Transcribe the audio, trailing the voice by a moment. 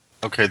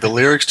Okay, the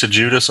lyrics to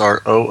Judas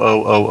are "Oh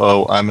oh oh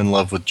oh, I'm in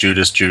love with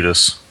Judas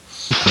Judas."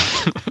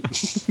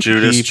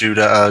 Judas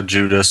Judah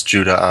Judas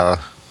Judah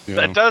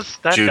That does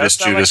Judas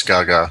sound Judas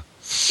Gaga.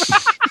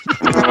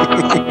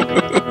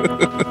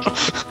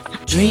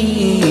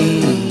 Dream,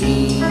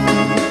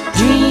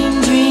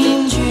 dream,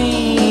 dream, dream,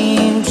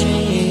 dream,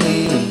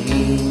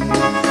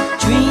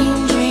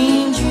 dream,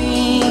 dream,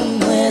 dream.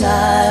 When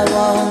I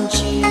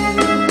want you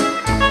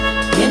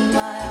in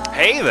my.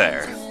 Hey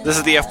there! This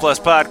is the F Plus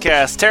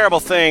Podcast, Terrible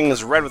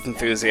Things, Read with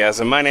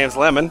Enthusiasm. My name's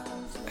Lemon.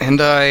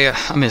 And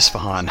I'm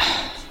Isfahan.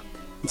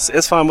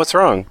 Isfahan, what's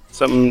wrong?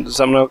 Something?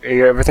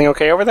 Everything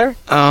okay over there?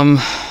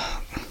 Yeah,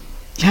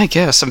 I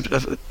guess. I'm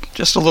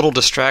just a little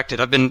distracted.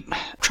 I've been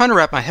trying to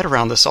wrap my head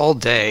around this all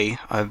day.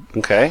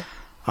 Okay.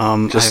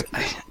 Is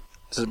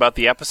it about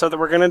the episode that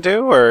we're going to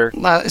do, or?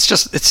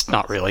 It's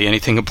not really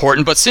anything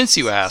important, but since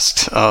you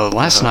asked,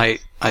 last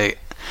night I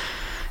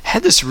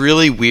had this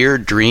really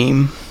weird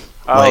dream.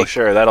 Oh,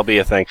 sure, that'll be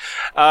a thing.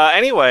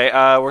 Anyway,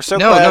 we're so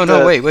glad.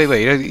 No, wait.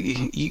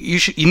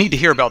 You need to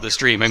hear about this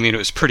dream. I mean, it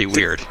was pretty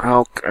weird.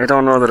 Oh, I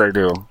don't know that I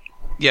do.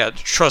 Yeah,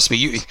 trust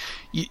me.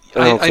 Okay.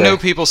 I know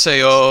people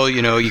say, "Oh,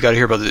 you got to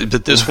hear about it,"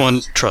 but this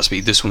one, trust me,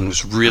 this one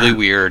was really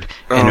weird,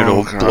 and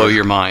it'll blow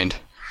your mind.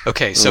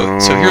 Okay, so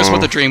here's what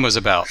the dream was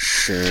about.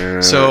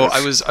 Shit. So I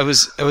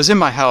was in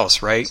my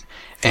house, right,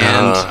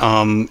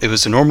 and it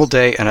was a normal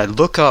day, and I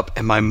look up,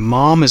 and my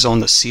mom is on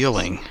the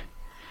ceiling.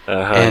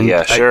 And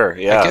yeah, sure.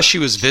 Yeah. I guess she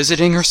was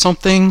visiting or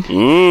something,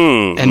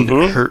 and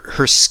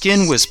her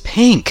skin was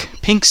pink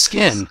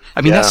skin.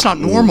 I mean, that's not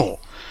normal.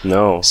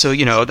 No. So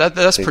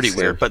that's pretty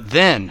weird. But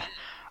then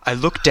I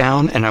look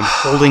down and I'm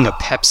holding a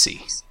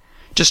Pepsi,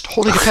 just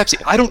holding a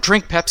Pepsi. I don't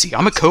drink Pepsi.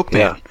 I'm a Coke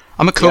man. Yeah.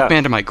 I'm a Coke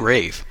man to my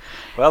grave.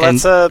 Well,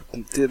 that's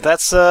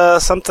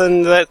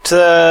something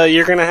that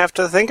you're going to have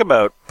to think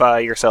about by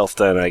yourself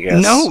then, I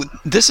guess. No,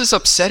 this is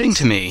upsetting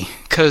to me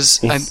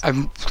because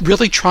I'm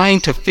really trying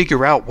to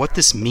figure out what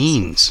this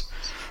means.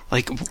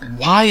 Like,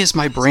 why is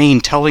my brain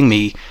telling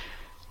me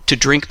to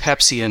drink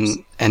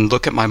Pepsi and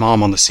look at my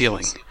mom on the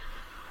ceiling?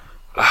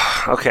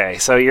 Okay,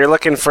 so you're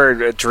looking for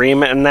a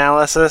dream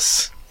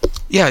analysis?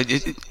 Yeah,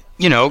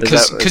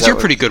 because you're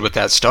pretty good with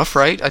that stuff,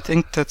 right? I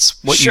think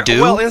that's what you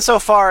do. Well,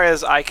 insofar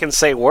as I can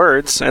say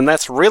words, and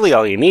that's really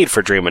all you need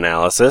for dream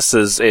analysis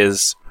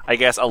is I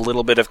guess, a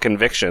little bit of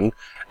conviction,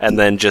 and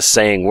then just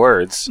saying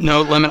words.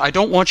 No, Lemon, I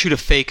don't want you to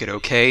fake it,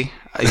 okay?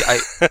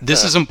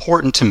 This is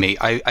important to me.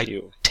 I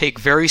take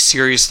very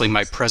seriously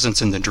my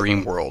presence in the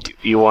dream world.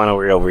 You want a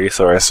real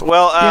resource.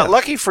 Well,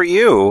 lucky for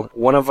you,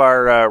 one of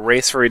our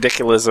Race for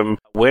Ridiculism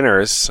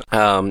winners,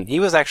 he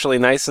was actually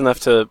nice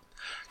enough to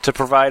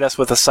provide us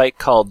with a site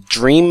called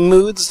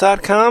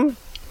DreamMoods.com.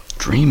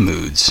 Dream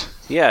Moods?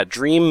 Yeah,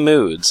 Dream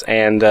Moods.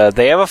 And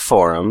they have a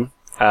forum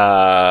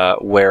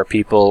where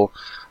people,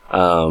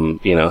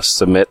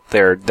 submit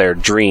their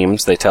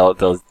dreams. They tell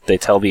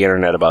the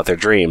internet about their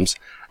dreams,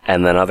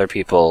 and then other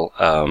people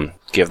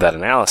give that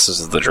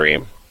analysis of the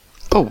dream.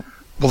 Oh,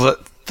 well,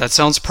 that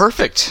sounds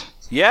perfect.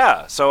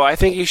 Yeah, so I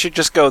think you should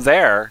just go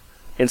there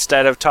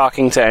instead of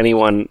talking to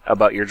anyone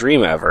about your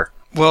dream ever.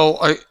 Well,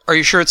 are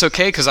you sure it's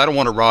okay? Because I don't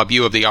want to rob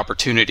you of the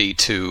opportunity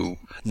to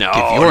give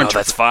your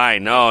that's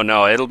fine.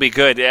 No, it'll be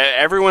good.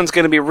 Everyone's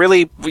going to be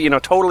really,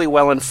 totally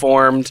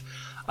well-informed,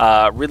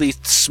 really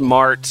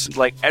smart.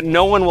 Like,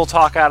 no one will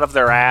talk out of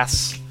their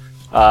ass.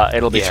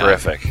 It'll be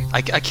terrific.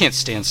 I can't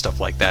stand stuff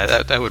like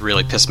that. That would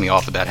really piss me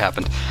off if that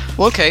happened.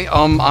 Well, okay,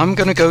 I'm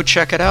going to go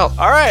check it out.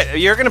 All right,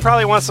 you're going to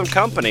probably want some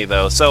company,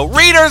 though, so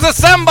readers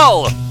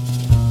assemble!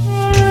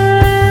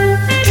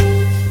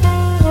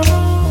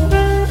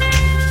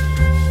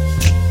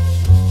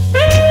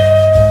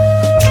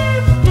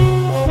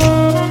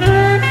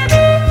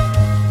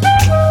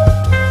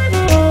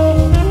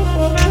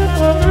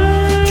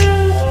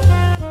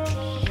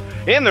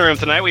 In the room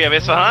tonight, we have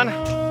Isfahan.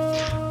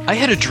 I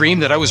had a dream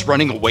that I was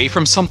running away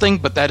from something,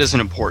 but that isn't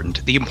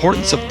important. The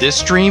importance of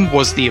this dream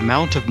was the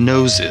amount of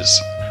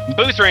noses.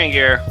 Booth Rain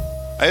Gear.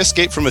 I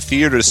escaped from a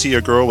theater to see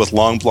a girl with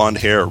long blonde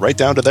hair, right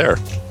down to there.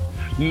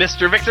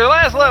 Mr. Victor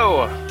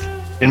Laszlo.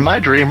 In my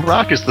dream,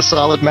 rock is the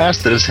solid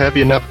mass that is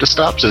heavy enough to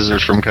stop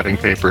scissors from cutting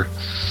paper.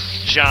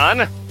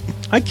 John.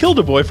 I killed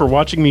a boy for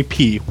watching me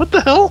pee. What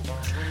the hell?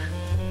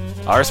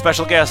 Our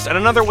special guest and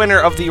another winner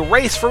of the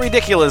Race for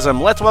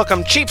Ridiculism. Let's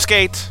welcome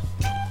Cheapskate.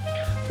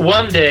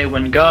 One day,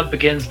 when God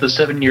begins the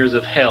 7 years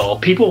of hell,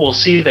 people will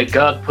see that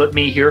God put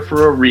me here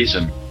for a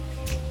reason.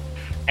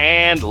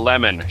 And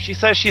Lemon. She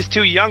says she's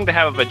too young to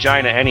have a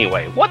vagina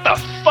anyway. What the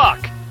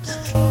fuck?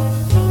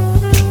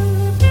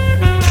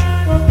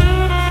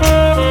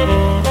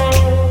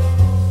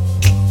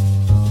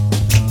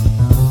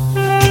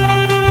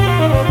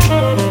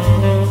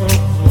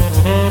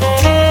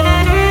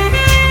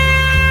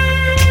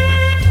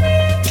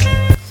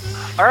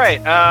 All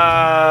right,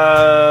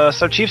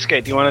 so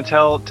Cheapskate, do you want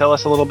to tell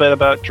us a little bit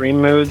about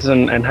Dream Moods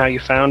and how you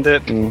found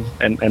it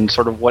and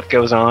sort of what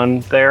goes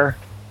on there?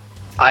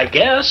 I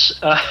guess.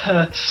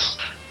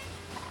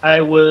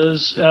 I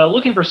was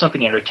looking for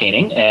something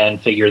entertaining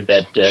and figured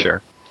that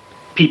Sure.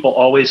 people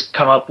always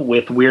come up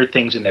with weird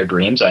things in their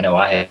dreams. I know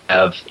I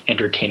have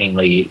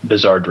entertainingly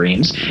bizarre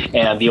dreams,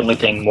 and the only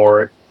thing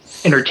more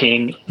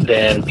entertaining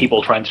than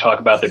people trying to talk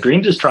about their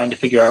dreams is trying to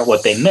figure out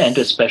what they meant,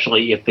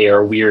 especially if they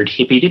are weird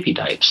hippy-dippy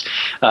types.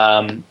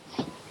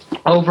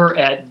 Over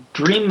at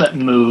Dream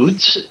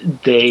Moods,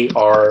 they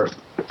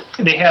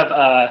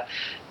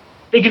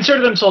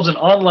consider themselves an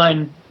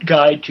online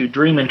guide to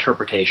dream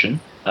interpretation.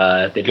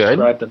 They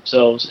describe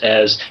themselves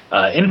as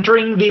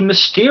entering the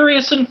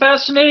mysterious and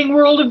fascinating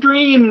world of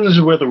dreams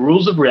where the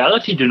rules of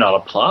reality do not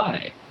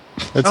apply.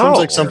 It sounds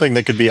like something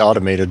that could be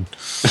automated.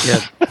 Yeah.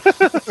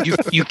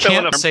 You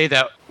can't say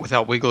that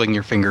without wiggling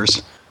your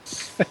fingers.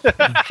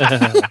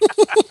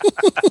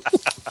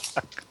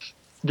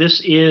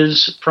 This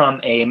is from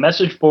a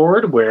message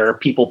board where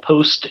people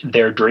post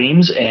their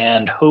dreams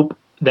and hope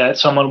that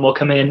someone will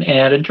come in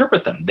and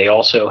interpret them. They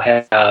also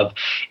have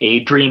a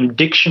dream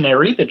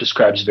dictionary that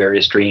describes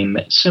various dream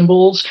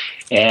symbols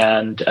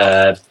and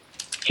a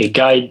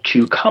guide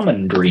to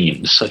common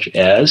dreams, such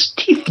as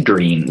teeth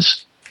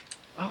dreams.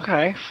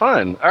 Okay,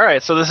 fun. All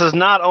right, so this is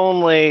not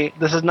only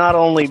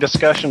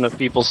discussion of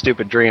people's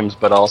stupid dreams,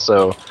 but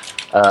also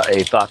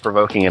a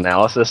thought-provoking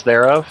analysis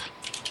thereof.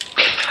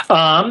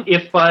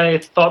 If by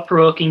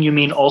thought-provoking you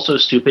mean also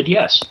stupid,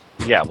 yes.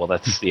 Yeah, well,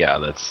 that's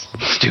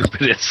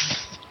stupid.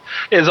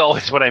 Is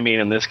always what I mean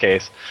in this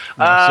case.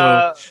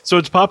 So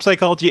it's pop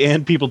psychology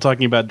and people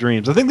talking about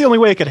dreams. I think the only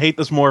way I could hate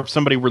this more if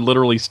somebody were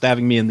literally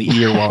stabbing me in the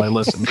ear while I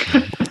listened.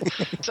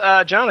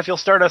 John, if you'll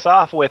start us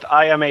off with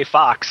I am a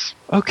fox.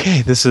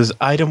 Okay, this is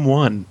item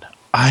 1.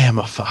 I am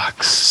a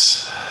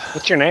fox.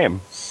 What's your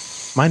name?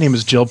 My name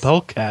is Jill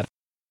Pelcat.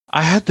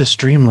 I had this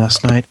dream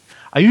last night.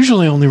 I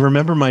usually only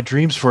remember my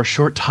dreams for a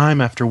short time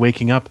after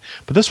waking up,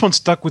 but this one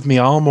stuck with me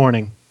all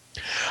morning.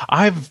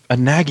 I've a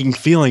nagging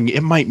feeling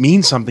it might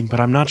mean something, but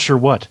I'm not sure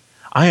what.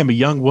 I am a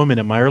young woman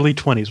in my early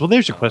 20s. Well,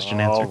 there's your question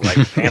answered.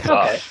 Right, pants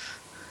off.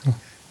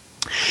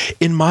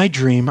 In my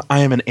dream, I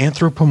am an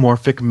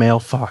anthropomorphic male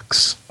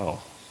fox.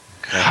 Oh.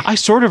 Okay. I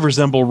sort of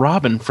resemble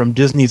Robin from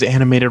Disney's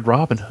animated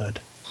Robin Hood.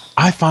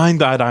 I find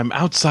that I'm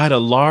outside a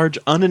large,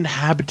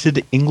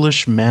 uninhabited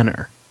English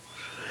manor.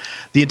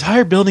 The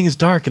entire building is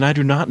dark, and I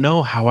do not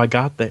know how I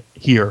got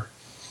here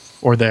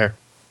or there.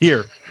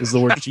 Here is the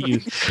word she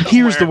used.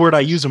 Here is the word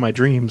I use in my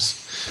dreams.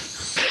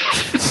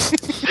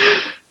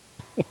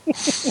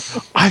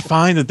 I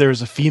find that there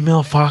is a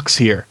female fox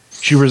here.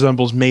 She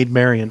resembles Maid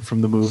Marian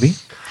from the movie.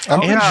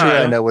 I'm sure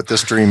I know what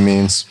this dream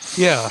means.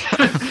 Yeah.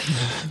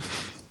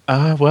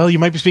 Well, you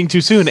might be speaking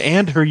too soon.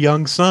 And her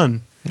young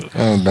son.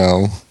 Oh,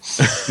 no.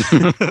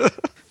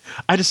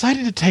 I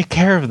decided to take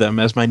care of them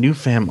as my new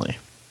family.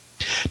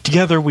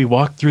 Together, we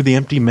walk through the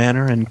empty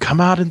manor and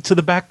come out into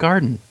the back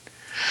garden.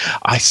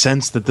 I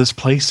sense that this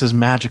place is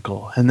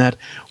magical and that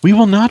we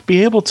will not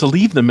be able to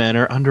leave the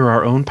manor under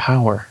our own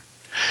power.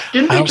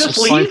 Didn't they just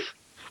leave?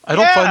 I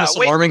don't find this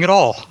alarming at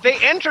all. They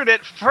entered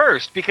it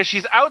first because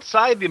she's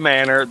outside the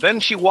manor, then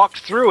she walked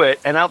through it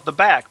and out the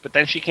back, but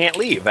then she can't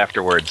leave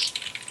afterwards.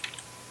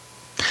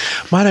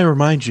 Might I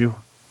remind you,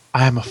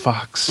 I am a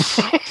fox.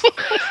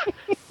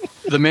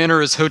 The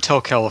manor is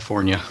Hotel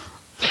California.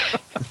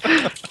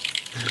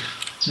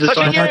 Such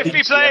a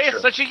yiffy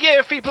place, such a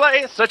yiffy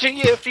place, such a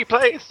yiffy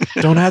place.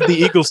 Don't add the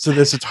eagles to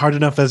this, it's hard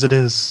enough as it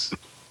is.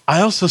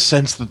 I also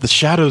sense that the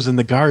shadows in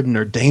the garden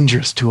are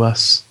dangerous to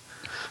us.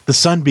 The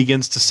sun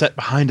begins to set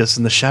behind us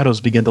and the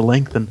shadows begin to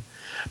lengthen.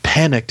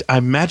 Panicked, I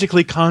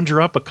magically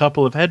conjure up a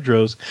couple of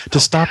hedgerows to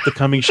stop the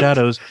coming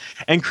shadows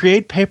and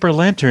create paper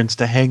lanterns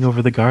to hang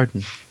over the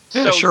garden.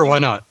 Yeah, So sure, you- why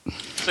not?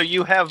 So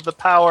you have the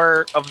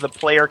power of the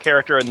player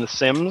character in The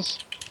Sims?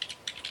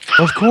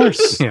 Of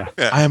course, Yeah.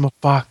 I am a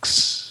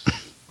fox.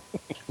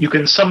 You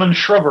can summon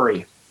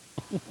shrubbery.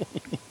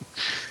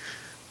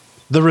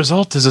 The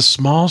result is a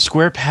small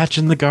square patch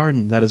in the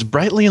garden that is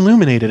brightly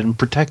illuminated and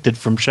protected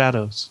from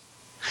shadows.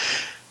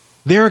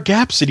 There are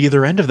gaps at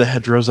either end of the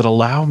hedgerows that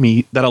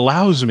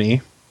allows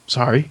me,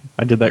 sorry,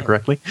 I did that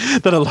correctly,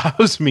 that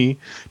allows me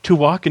to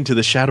walk into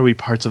the shadowy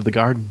parts of the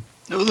garden.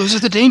 No, those are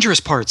the dangerous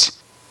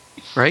parts,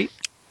 right?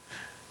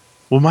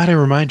 Well, might I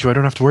remind you, I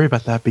don't have to worry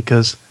about that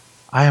because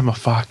I am a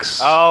fox.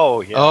 Oh,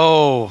 yeah.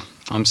 Oh,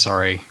 I'm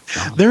sorry.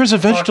 There is a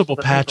vegetable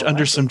the patch people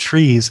under like some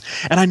trees,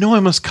 and I know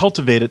I must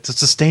cultivate it to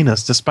sustain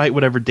us despite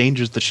whatever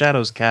dangers the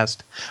shadows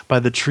cast by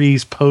the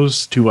trees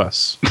pose to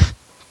us.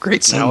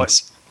 Great Now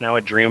sounds. Now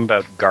a dream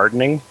about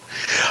gardening?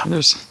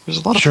 There's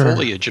a lot of Sure.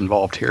 foliage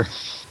involved here.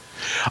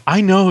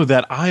 I know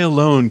that I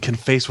alone can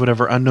face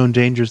whatever unknown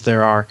dangers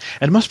there are,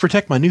 and must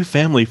protect my new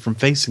family from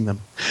facing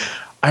them.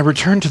 I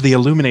return to the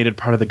illuminated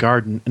part of the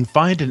garden and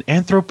find an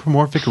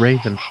anthropomorphic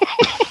raven.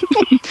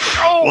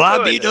 Oh, Well, I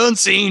good. be done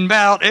seen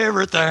about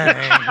everything.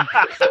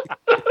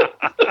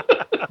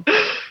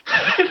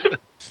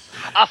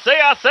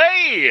 I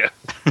say!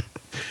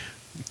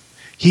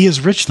 He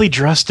is richly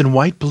dressed in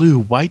white, blue,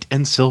 white,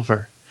 and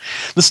silver.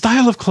 The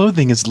style of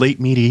clothing is late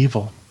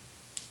medieval.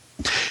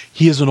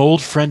 He is an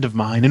old friend of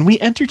mine, and we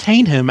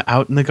entertain him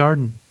out in the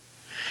garden.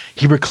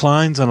 He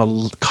reclines on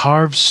a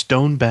carved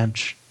stone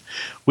bench.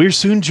 We are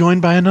soon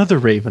joined by another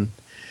raven.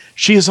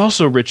 She is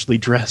also richly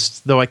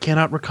dressed, though I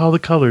cannot recall the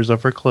colors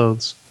of her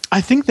clothes.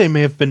 I think they may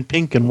have been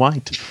pink and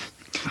white.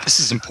 This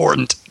is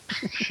important.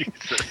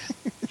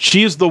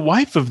 She is the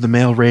wife of the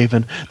male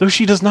raven, though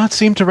she does not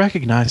seem to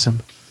recognize him.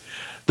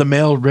 The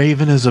male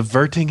raven is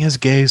averting his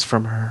gaze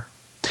from her.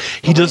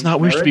 He does not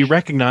wish to be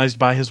recognized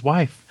by his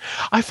wife.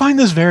 I find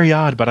this very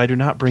odd, but I do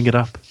not bring it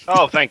up.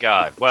 Oh, thank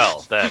God.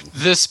 Well, then.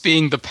 This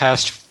being the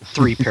past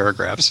 3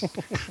 paragraphs.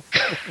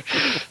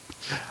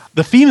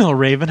 The female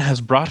raven has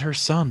brought her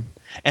son,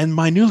 and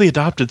my newly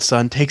adopted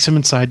son takes him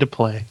inside to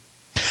play.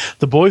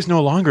 The boys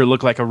no longer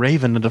look like a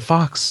raven and a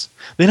fox.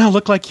 They now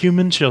look like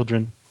human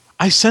children.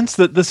 I sense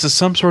that this is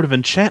some sort of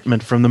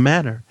enchantment from the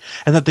manor,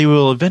 and that they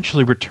will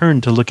eventually return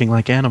to looking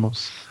like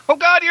animals. Oh,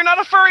 God, you're not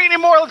a furry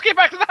anymore. Let's get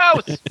back to the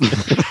house.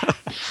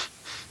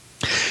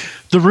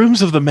 The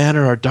rooms of the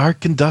manor are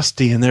dark and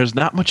dusty, and there's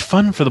not much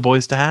fun for the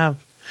boys to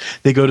have.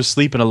 They go to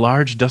sleep in a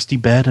large, dusty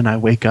bed, and I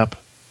wake up.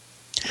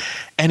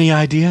 Any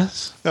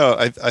ideas? Oh,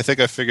 I think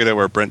I figured out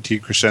where Brent T.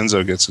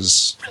 Crescenzo gets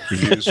his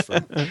reviews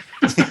from.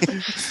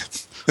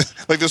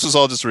 Like, this was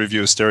all just a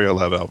review of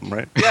Stereolab album,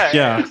 right?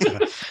 Yeah.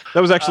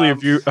 That was actually a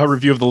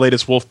review of the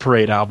latest Wolf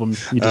Parade album.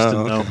 You just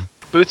didn't know.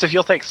 Boots, if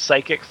you'll take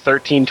Psychic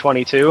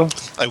 1322.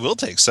 I will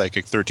take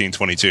Psychic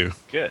 1322.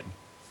 Good.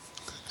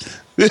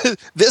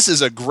 This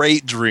is a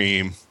great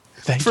dream.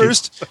 Thank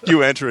First,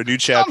 you enter a new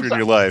chapter in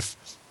your life.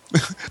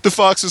 The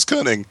fox is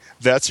cunning.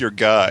 That's your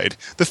guide.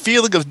 The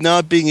feeling of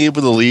not being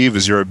able to leave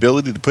is your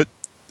ability to put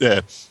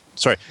the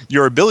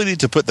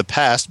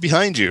past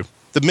behind you.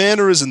 The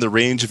manor is in the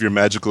range of your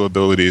magical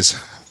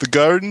abilities. The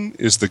garden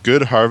is the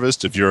good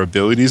harvest of your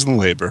abilities and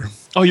labor.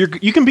 Oh, you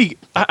can be.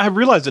 I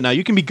realize it now.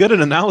 You can be good at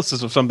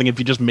analysis of something if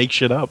you just make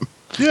shit up.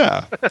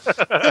 Yeah.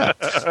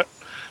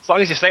 As long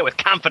as you say it with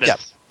confidence. Yeah.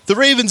 The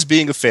ravens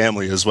being a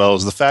family, as well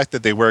as the fact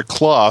that they wear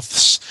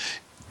cloths,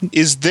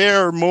 is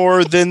there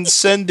more than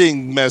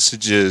sending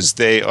messages.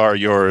 They are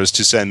yours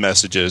to send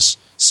messages.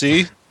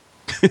 See?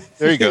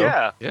 There you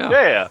go.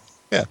 Yeah.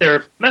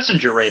 They're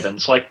messenger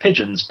ravens, like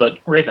pigeons, but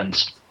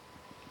ravens.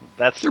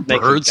 That's They're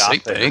birds, same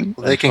thing.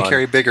 They can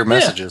carry bigger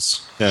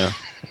messages. Yeah.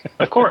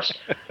 Of course.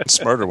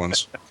 Smarter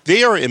ones.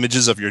 They are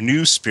images of your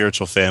new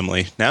spiritual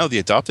family. Now the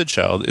adopted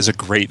child is a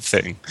great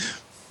thing,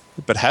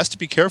 but has to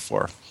be cared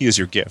for. He is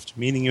your gift,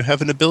 meaning you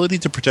have an ability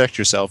to protect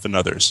yourself and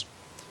others.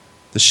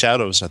 The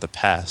shadows are the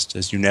past,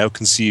 as you now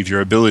conceive your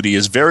ability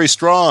is very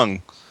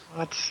strong.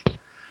 What?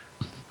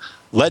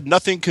 Let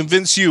nothing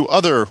convince you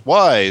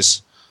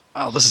otherwise.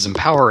 Oh, this is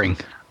empowering.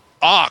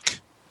 Ak!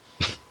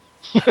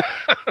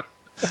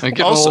 I'm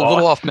getting Also- a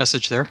little off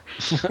message there.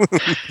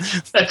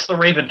 That's the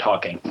raven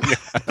talking.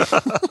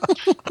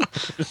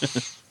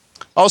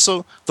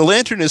 Also, the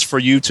lantern is for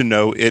you to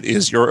know it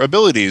is your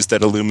abilities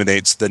that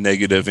illuminates the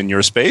negative in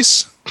your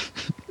space.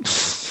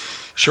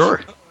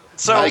 Sure.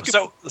 So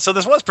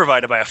this was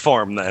provided by a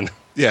forum then.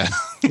 Yeah.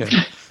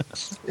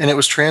 And it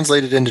was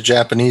translated into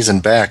Japanese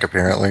and back,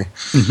 apparently.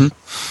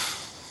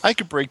 I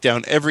could break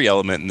down every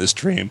element in this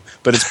dream,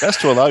 but it's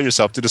best to allow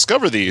yourself to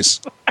discover these.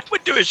 I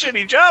would do a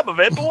shitty job of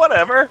it, but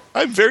whatever.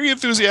 I'm very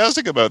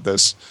enthusiastic about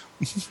this.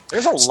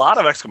 There's a lot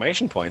of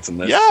exclamation points in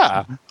this.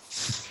 Yeah.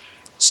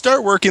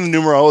 Start working the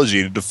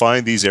numerology to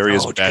define these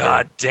areas Oh, better.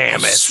 God damn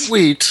it.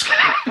 Sweet.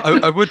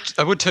 I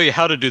would tell you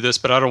how to do this,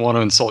 but I don't want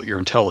to insult your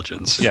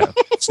intelligence. Yeah.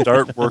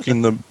 Start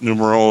working the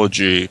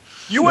numerology.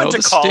 You went to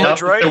the college,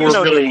 stand- right? There You were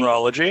know really-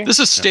 numerology. This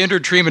is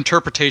standard dream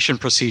interpretation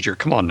procedure.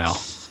 Come on now.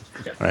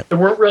 There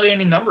weren't really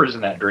any numbers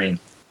in that dream.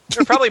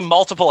 There are probably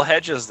multiple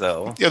hedges,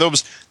 though. Yeah,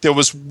 there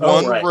was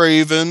one right.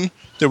 raven,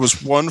 there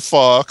was one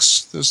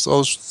fox. Those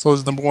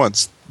are number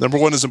ones. Number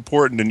one is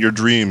important in your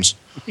dreams.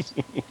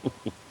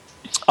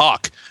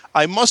 Ak,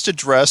 I must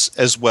address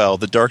as well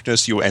the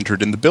darkness you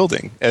entered in the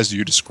building, as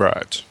you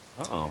described.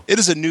 Uh-oh. It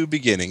is a new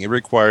beginning. It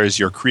requires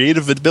your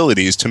creative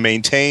abilities to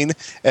maintain,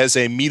 as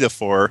a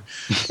metaphor,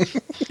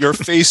 you're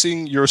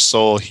facing your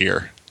soul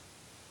here.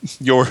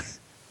 You're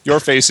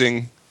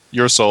facing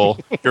your soul.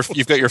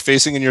 You've got your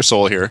facing and your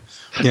soul here.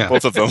 Yeah.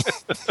 Both of them.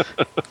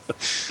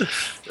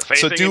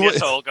 Facing do in your what-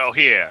 soul, go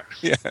here.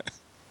 Yeah.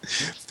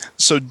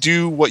 So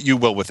do what you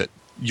will with it.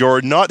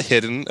 You're not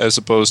hidden, as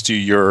opposed to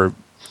your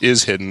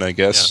is hidden, I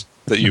guess,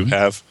 that you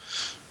have.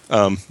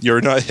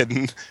 You're not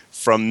hidden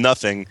from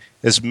nothing.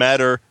 It's a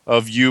matter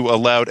of you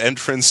allowed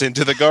entrance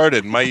into the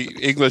garden. My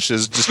English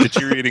is just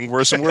deteriorating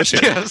worse and worse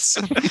here. Yes.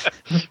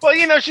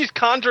 Well, she's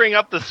conjuring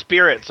up the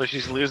spirit, so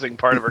she's losing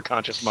part of her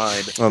conscious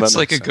mind. Well, that It's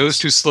like a makes sense.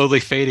 ghost who's slowly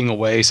fading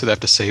away, so they have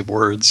to say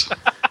words.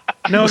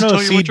 No, Let's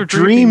tell you see, what you're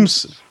dreaming.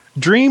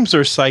 dreams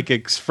are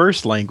psychic's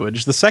first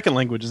language. The second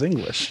language is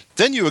English.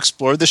 Then you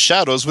explore the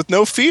shadows with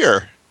no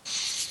fear.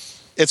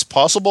 It's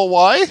possible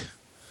why?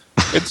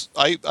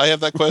 I have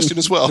that question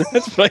as well.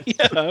 That's what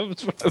I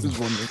was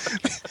wondering.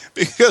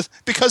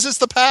 because it's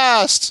the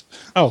past.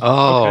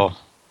 Oh.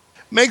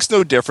 Makes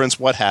no difference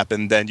what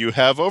happened, then you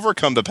have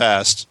overcome the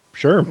past.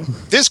 Sure.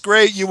 This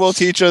great you will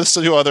teach us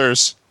to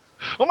others.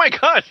 Oh my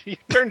God, you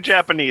turned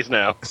Japanese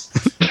now.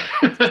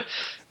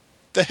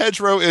 The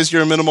hedgerow is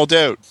your minimal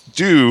doubt,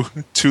 due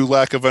to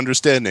lack of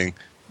understanding.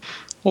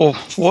 Well,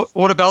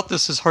 what about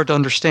this is hard to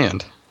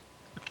understand?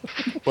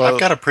 Well, I've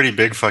got a pretty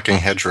big fucking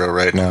hedgerow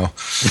right now.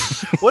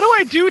 What do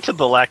I do to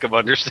the lack of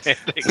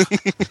understanding?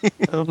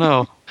 I don't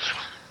know.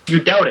 You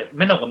doubt it,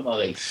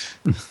 minimally.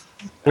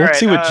 Let's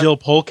see what Alright, Jill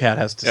Polecat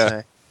has to yeah.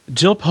 say.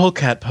 Jill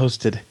Polecat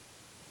posted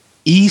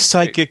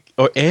E-Psychic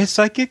or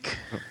A-Psychic?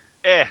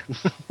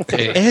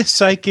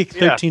 A-Psychic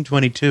Yeah.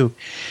 1322.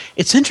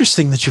 It's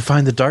interesting that you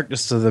find the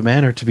darkness of the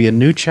manor to be a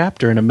new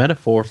chapter and a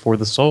metaphor for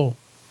the soul.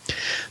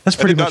 That's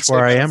pretty did not much say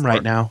where I am metaphor.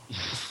 right now.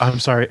 I'm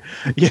sorry.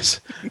 Yes,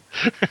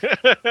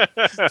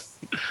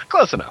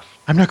 Close enough.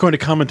 I'm not going to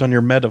comment on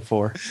your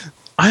metaphor.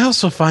 I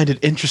also find it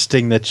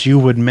interesting that you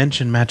would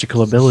mention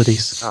magical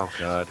abilities. Oh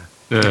God.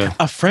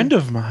 A friend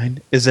of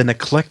mine is an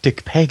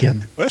eclectic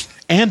pagan What?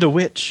 and a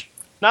witch.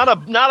 Not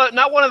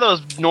one of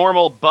those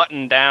normal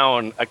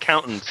button-down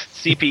accountant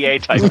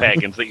CPA type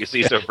pagans that you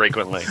see so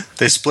frequently.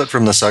 They split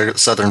from the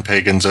southern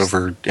pagans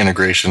over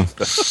integration.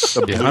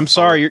 I'm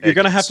sorry, you're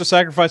going to have to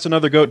sacrifice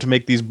another goat to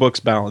make these books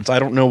balance. I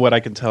don't know what I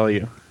can tell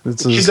you.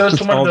 This She is goes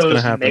to one all of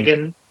that's gonna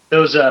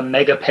those happen.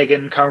 mega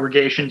pagan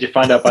congregations you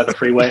find out by the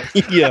freeway.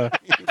 Yeah.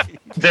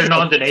 They're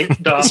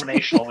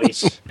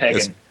non-denominationally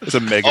pagan. It's a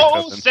mega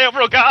Oh, coven.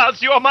 several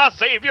gods, you are my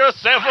savior,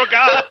 several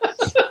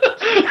gods.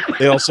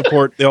 They all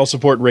support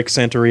Rick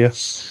Santeria.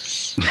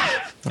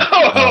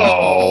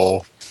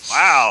 Oh.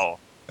 Wow.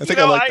 I think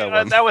I like that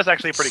one. That was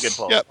actually a pretty good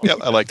poll. Yep,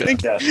 I like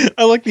it. Yes.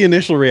 I like the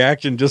initial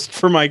reaction just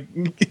for my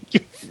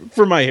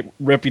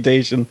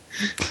reputation.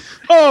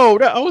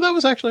 That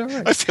was actually all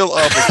right. I feel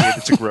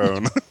obligated to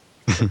groan.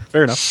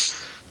 Fair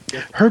enough.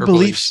 Her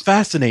beliefs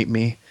fascinate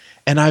me,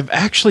 and I've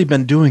actually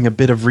been doing a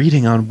bit of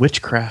reading on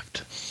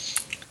witchcraft.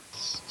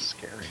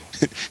 Scary.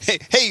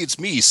 Hey, it's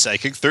me,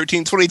 Psychic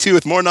 1322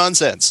 with more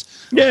nonsense.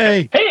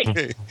 Yay!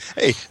 Hey,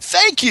 Hey,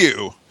 thank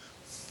you.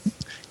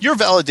 Your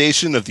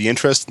validation of the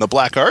interest in the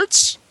black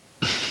arts?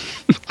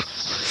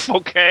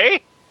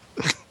 Okay.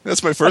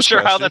 That's my Not first sure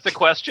how question. that's a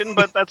question,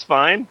 but that's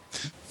fine.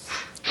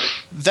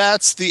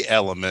 That's the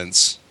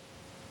elements.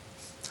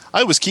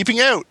 I was keeping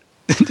out.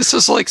 This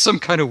is like some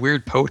kind of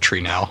weird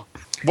poetry now.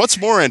 What's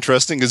more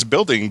interesting is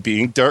building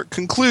being dark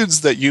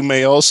concludes that you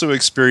may also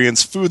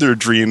experience further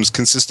dreams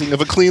consisting of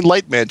a clean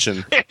light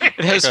mansion.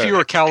 It has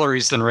fewer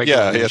calories than regular.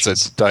 Yeah, it's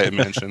mansions. a diet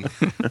mansion.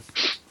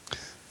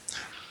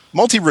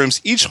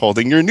 Multi-rooms each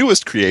holding your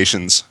newest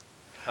creations.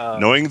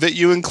 Knowing that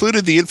you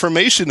included the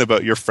information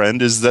about your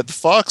friend is that the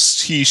fox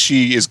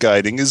she is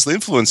guiding is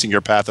influencing your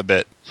path a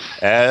bit.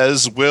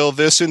 As will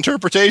this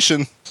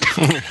interpretation.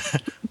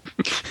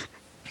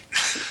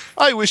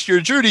 I wish your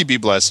journey be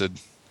blessed.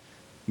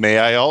 May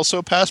I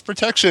also pass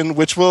protection,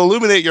 which will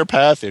illuminate your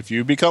path if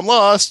you become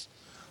lost.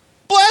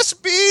 Bless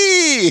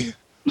be!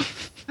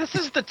 This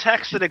is the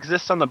text that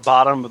exists on the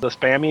bottom of the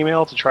spam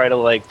email to try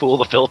to fool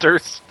the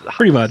filters.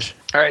 Pretty much.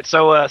 All right,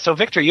 so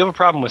Victor, you have a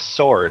problem with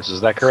swords,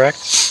 is that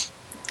correct?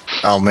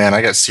 Oh man,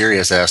 I got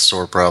serious ass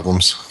sore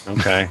problems.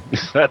 Okay,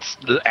 that's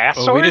the ass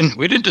Oh, swords.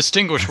 we didn't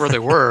distinguish where they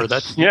were.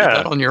 That's you did Yeah.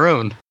 that on your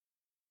own.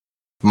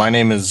 My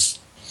name is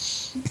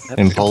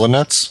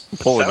Impolinets.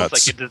 Sounds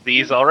like a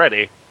disease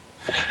already.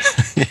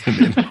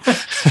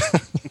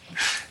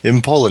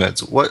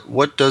 Impolinets.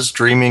 What does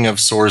dreaming of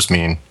sores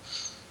mean?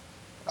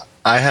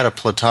 I had a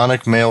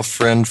platonic male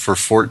friend for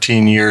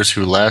 14 years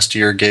who last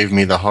year gave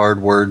me the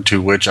hard word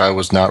to which I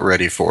was not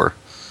ready for.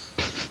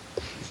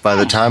 By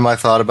the time I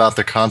thought about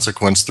the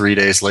consequence 3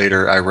 days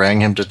later, I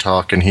rang him to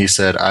talk and he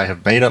said, I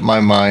have made up my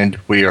mind,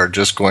 we are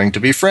just going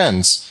to be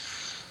friends.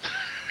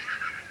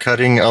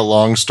 Cutting a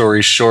long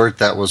story short,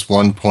 that was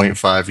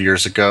 1.5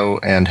 years ago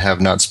and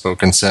have not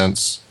spoken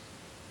since.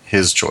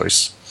 His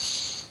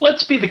choice.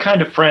 let's be the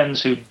kind of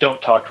friends who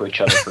don't talk to each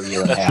other for a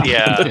year and a half.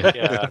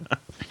 Yeah.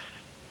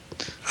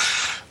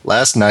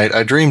 Last night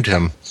I dreamed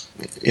him.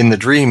 In the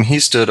dream, he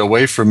stood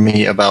away from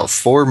me about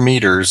 4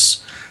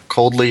 meters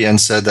coldly and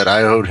said that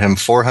I owed him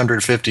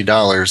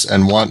 $450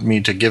 and want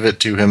me to give it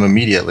to him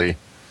immediately.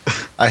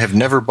 I have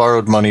never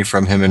borrowed money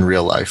from him in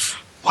real life.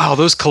 Wow,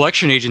 those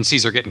collection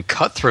agencies are getting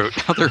cutthroat.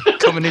 Now they're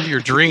coming into your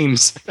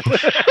dreams.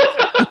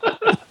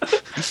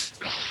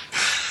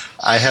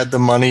 I had the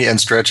money and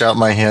stretch out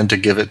my hand to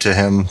give it to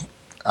him.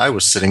 I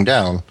was sitting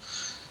down.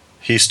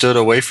 He stood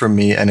away from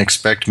me and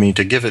expect me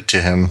to give it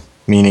to him,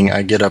 meaning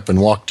I get up and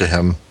walk to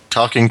him,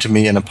 talking to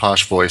me in a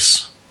posh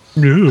voice.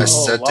 I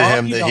said to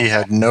him that he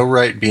had no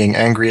right being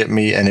angry at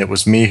me and it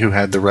was me who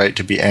had the right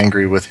to be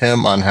angry with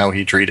him on how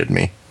he treated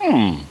me.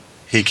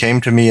 He came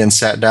to me and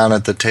sat down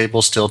at the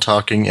table still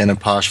talking in a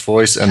posh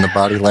voice and the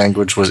body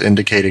language was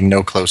indicating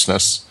no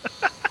closeness.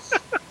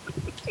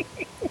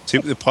 See,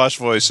 the posh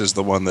voice is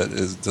the one that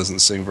doesn't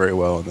sing very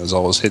well and is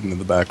always hidden in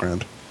the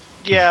background.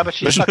 Yeah, but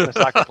she's fucking a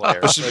soccer player.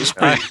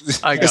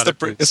 I got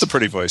it. It's the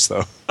pretty voice,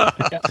 though.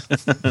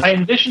 I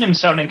envision him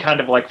sounding kind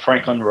of like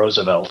Franklin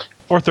Roosevelt.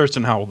 Or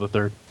Thurston Howell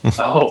III.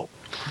 Oh,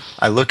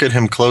 I look at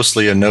him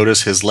closely and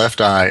notice his left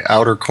eye,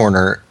 outer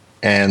corner,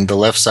 and the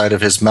left side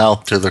of his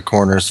mouth to the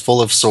corners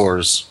full of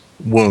sores,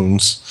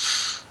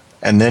 wounds.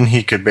 And then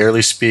he could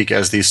barely speak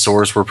as these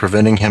sores were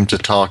preventing him to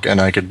talk and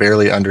I could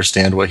barely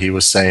understand what he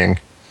was saying.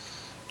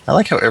 I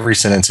like how every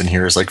sentence in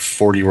here is like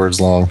 40 words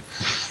long.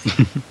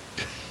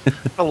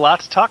 A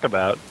lot to talk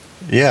about.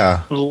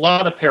 Yeah. A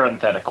lot of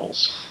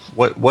parentheticals.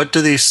 What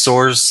do these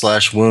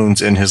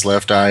sores/wounds in his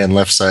left eye and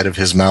left side of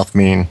his mouth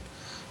mean?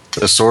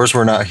 The sores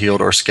were not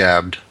healed or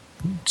scabbed,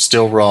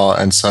 still raw,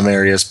 and some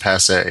areas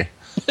passé.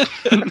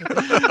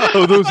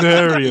 Oh, those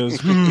areas.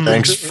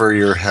 Thanks for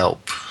your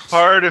help.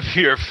 Part of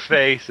your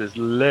face is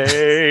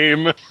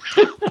lame.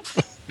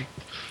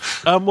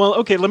 Well,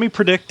 okay. Let me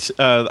predict.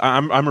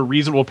 I'm a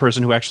reasonable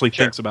person who actually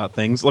thinks about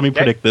things. Let me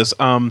predict this.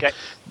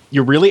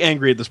 You're really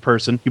angry at this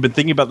person. You've been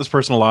thinking about this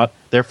person a lot.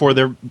 Therefore,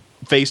 their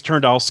face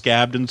turned all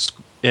scabbed and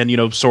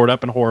sored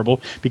up and horrible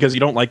because you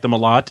don't like them a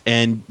lot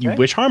and you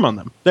wish harm on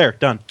them. There,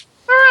 done.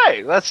 All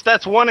right,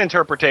 that's one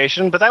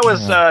interpretation, but that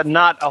was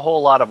not a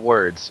whole lot of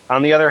words.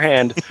 On the other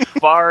hand,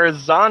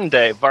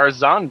 Varzanda.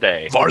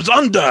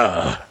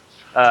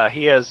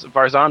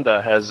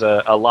 Varzanda has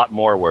a lot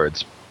more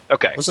words.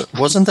 Okay.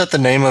 Wasn't that the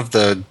name of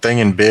the thing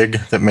in Big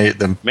that made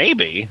the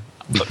maybe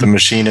the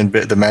machine in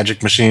Big, the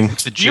magic machine?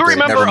 You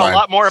remember a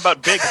lot more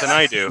about Big than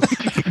I do.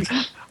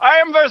 I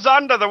am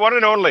Varzanda, the one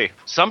and only.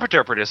 Some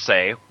interpreters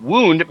say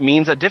wound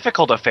means a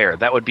difficult affair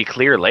that would be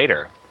clear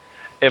later.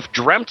 If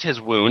dreamt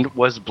his wound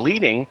was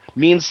bleeding,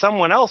 means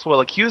someone else will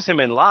accuse him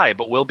and lie,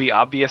 but will be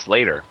obvious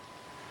later.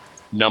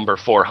 Number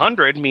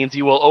 400 means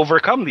you will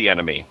overcome the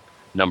enemy.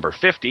 Number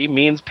 50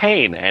 means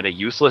pain and a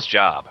useless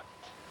job.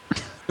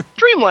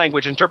 Dream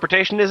language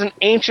interpretation is an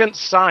ancient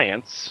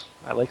science,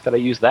 I like that I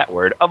use that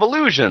word, of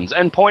illusions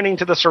and pointing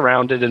to the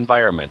surrounded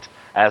environment.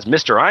 As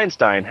Mr.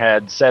 Einstein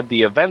had said,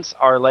 the events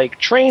are like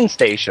train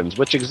stations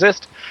which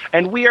exist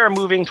and we are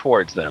moving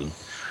towards them.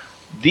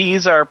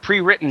 These are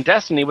pre-written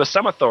destiny with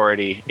some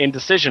authority in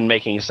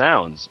decision-making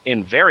sounds,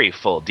 in very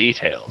full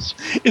details.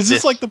 Is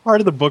this like the part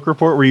of the book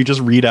report where you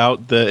just read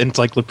out the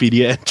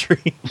encyclopedia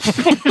entry?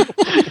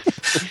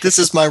 This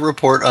is my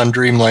report on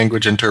dream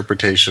language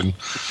interpretation.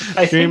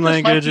 Dream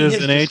language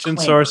is an ancient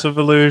source of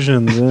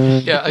illusions.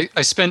 Yeah,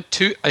 I spent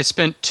two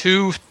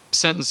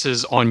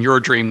sentences on your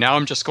dream. Now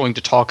I'm just going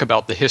to talk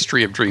about the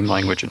history of dream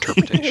language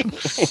interpretation.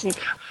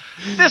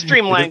 This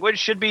dream language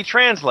should be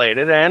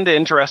translated, and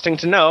interesting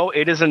to know,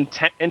 it is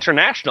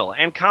international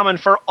and common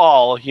for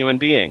all human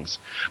beings.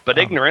 But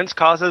ignorance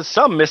causes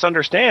some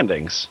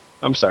misunderstandings.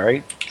 I'm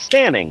sorry,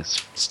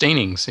 stannings.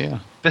 Stainings, yeah.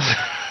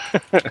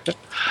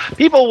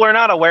 People were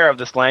not aware of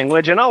this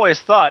language and always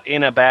thought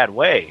in a bad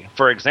way.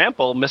 For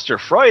example, Mr.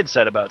 Freud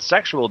said about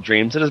sexual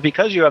dreams, it is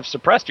because you have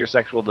suppressed your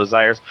sexual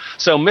desires,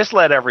 so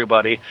misled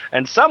everybody,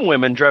 and some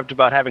women dreamt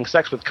about having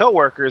sex with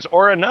coworkers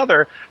or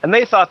another, and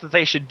they thought that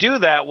they should do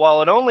that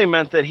while it only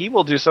meant that he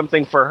will do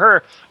something for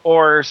her,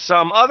 or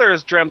some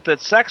others dreamt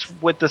that sex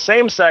with the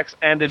same sex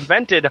and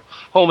invented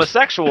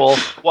homosexual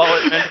while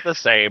it meant the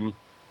same.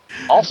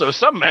 Also,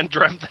 some men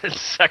dreamt that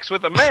sex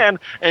with a man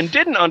and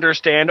didn't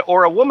understand,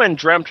 or a woman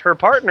dreamt her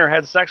partner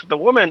had sex with a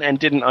woman and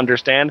didn't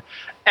understand.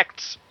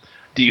 X.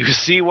 Do you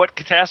see what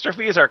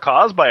catastrophes are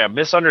caused by a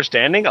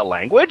misunderstanding a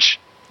language?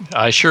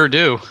 I sure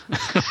do.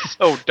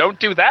 So don't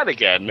do that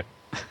again.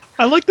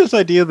 I like this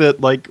idea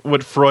that, like,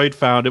 what Freud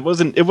found, it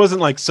wasn't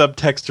like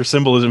subtext or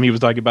symbolism he was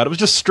talking about. It was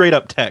just straight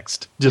up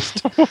text.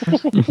 Just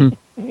And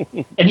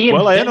he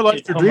I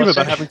analyzed your dream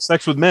about having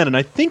sex with men, and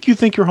I think you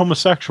think you're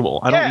homosexual.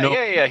 I don't know.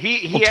 Yeah.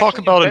 He We'll talk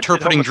about invented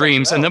interpreting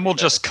dreams, and then we'll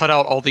homosexuality. just cut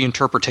out all the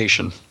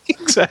interpretation.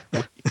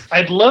 Exactly.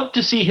 I'd love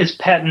to see his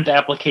patent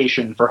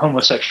application for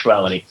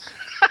homosexuality.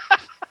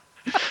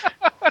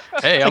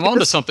 Hey, I'm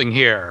onto something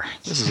here.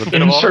 This is a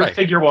bit of all Insert right.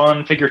 figure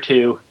 1, figure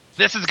 2.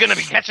 This is going to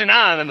be catching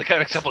on in the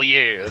next couple of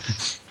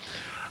years.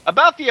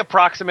 About the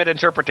approximate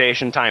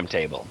interpretation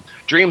timetable.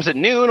 Dreams at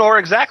noon or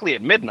exactly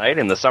at midnight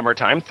in the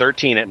summertime,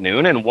 13 at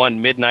noon, and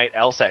 1 midnight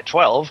else at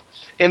 12.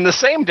 In the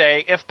same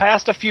day, if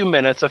past a few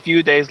minutes, a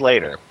few days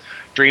later.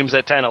 Dreams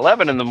at 10,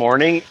 11 in the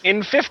morning,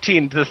 in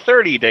 15 to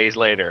 30 days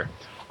later.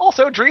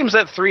 Also, dreams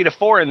at 3 to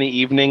 4 in the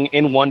evening,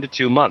 in 1 to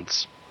 2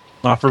 months.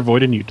 Offer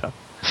void in Utah.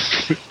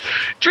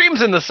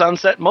 Dreams in the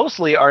sunset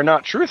mostly are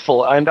not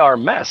truthful and are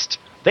messed.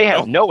 They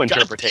have no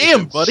interpretation.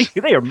 Damn, buddy.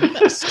 They are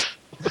messed.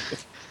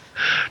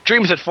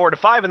 Dreams at 4 to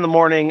 5 in the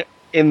morning,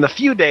 in the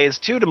few days,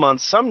 2 to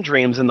months, some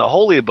dreams in the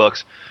holy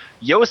books.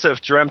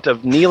 Joseph dreamt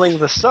of kneeling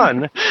the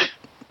sun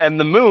and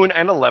the moon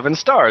and 11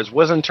 stars,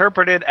 was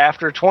interpreted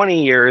after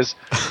 20 years,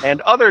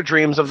 and other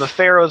dreams of the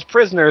Pharaoh's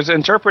prisoners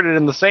interpreted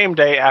in the same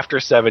day after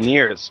 7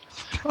 years.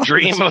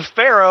 Dream of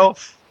Pharaoh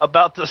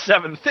about the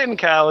 7 thin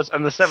cows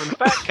and the 7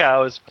 fat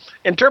cows,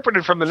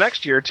 interpreted from the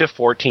next year to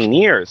 14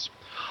 years.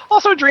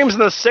 Also, dreams in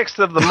the 6th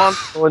of the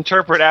month will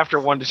interpret after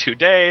 1 to 2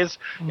 days.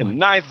 In the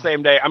 9th,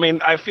 same day. I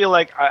mean, I feel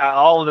like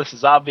all of this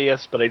is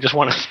obvious, but I just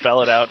want to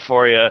spell it out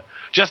for you,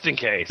 just in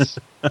case.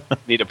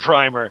 Need a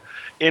primer.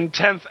 In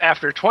 10th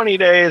after 20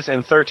 days,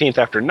 in 13th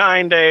after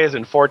 9 days,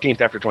 in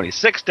 14th after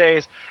 26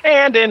 days,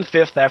 and in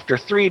 5th after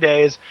 3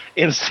 days,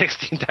 in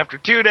 16th after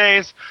 2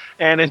 days,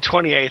 and in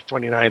 28th,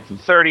 29th, and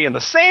 30th in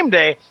the same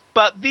day,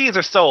 but these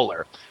are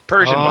solar,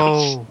 Persian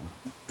months.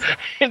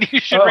 And you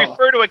should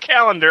refer to a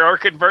calendar or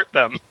convert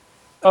them.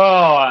 Oh,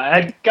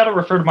 I gotta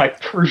refer to my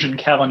Persian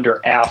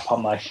calendar app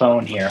on my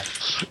phone here.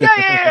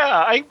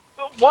 Yeah.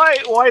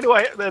 Why do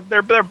I?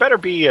 There better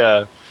be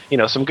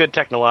some good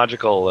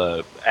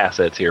technological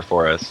assets here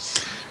for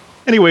us.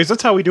 Anyways,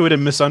 that's how we do it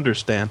in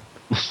Misunderstand.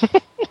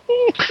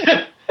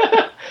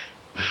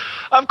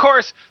 Of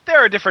course, there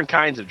are different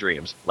kinds of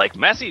dreams, like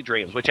messy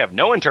dreams, which have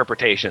no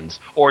interpretations,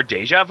 or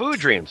deja vu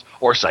dreams,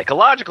 or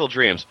psychological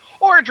dreams,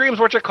 or dreams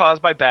which are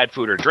caused by bad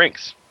food or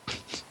drinks.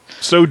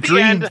 So The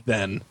dreams, end.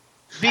 then.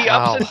 The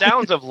ups and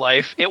downs of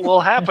life, it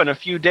will happen a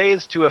few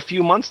days to a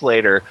few months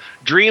later.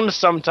 Dreams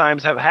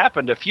sometimes have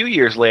happened a few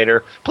years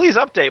later. Please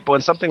update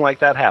when something like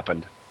that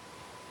happened.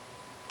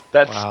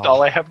 That's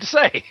all I have to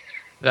say.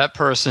 That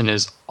person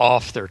is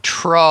off their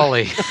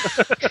trolley.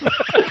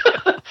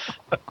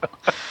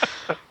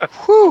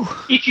 Whew.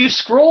 If you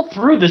scroll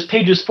through this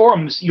page's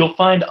forums, you'll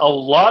find a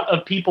lot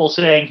of people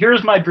saying,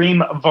 "Here's my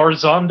dream,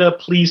 Varzanda,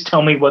 please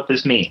tell me what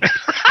this means."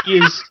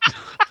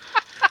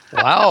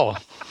 Wow.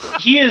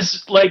 He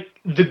is like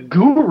the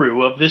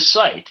guru of this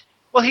site.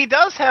 Well, he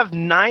does have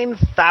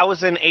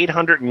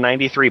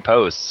 9,893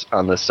 posts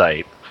on this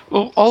site.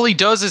 Well, all he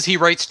does is he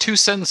writes 2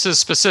 sentences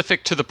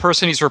specific to the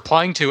person he's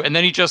replying to, and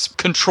then he just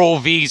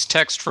Control-V's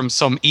text from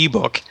some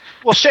ebook.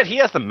 Well, shit, he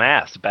has the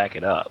math to back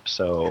it up.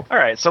 So, all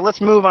right, so let's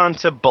move on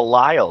to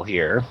Belial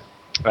here.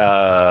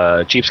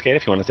 Cheapskate,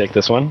 if you want to take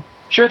this one.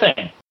 Sure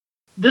thing.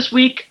 This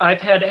week,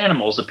 I've had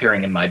animals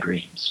appearing in my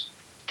dreams.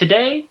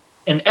 Today,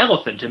 an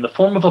elephant in the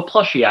form of a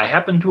plushie I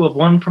happen to have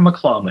won from a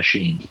claw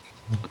machine.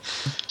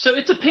 So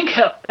it's a pink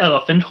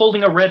elephant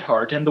holding a red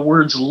heart and the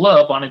words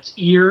love on its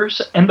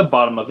ears and the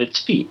bottom of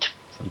its feet.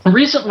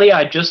 Recently,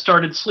 I just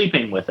started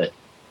sleeping with it.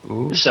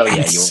 Ooh. So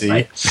yeah, See? you're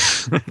right.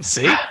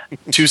 See?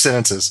 2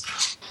 sentences.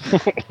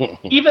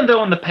 Even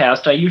though in the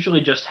past I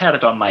usually just had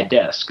it on my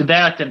desk,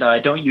 that and I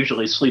don't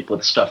usually sleep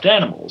with stuffed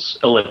animals,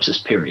 ellipsis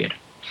period.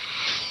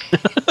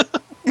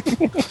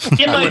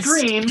 In my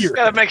dream, You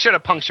gotta make sure to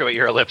punctuate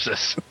your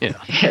ellipsis. Yeah.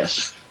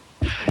 yes.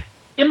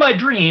 In my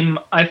dream,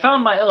 I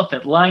found my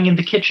elephant lying in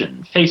the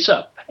kitchen, face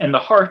up, and the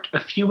heart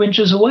a few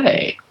inches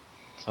away.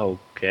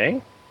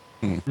 Okay.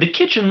 The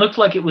kitchen looked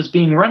like it was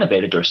being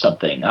renovated or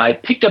something. I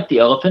picked up the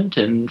elephant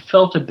and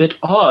felt a bit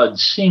odd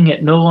seeing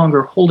it no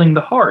longer holding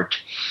the heart.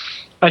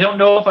 I don't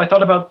know if I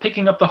thought about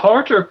picking up the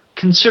heart or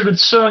considered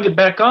sewing it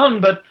back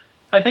on, but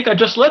I think I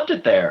just left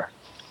it there.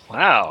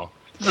 Wow.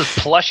 This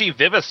is plushy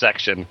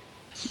vivisection.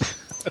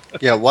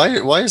 Yeah,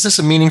 why is this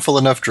a meaningful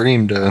enough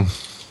dream to...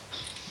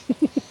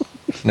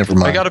 Never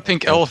mind. I got a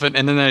pink elephant,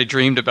 and then I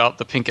dreamed about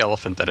the pink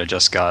elephant that I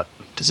just got.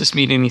 Does this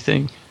mean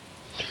anything?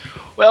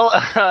 Well,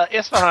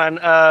 Isfahan,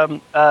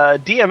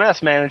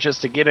 DMS manages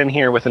to get in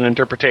here with an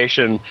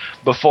interpretation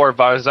before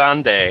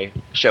Varzande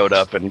showed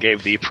up and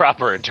gave the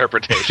proper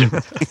interpretation.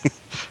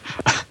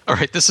 All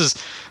right, this is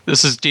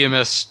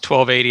DMS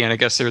 1280, and I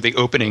guess they're the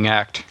opening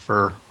act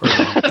for.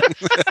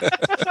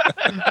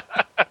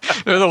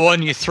 They're the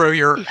one you throw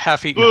your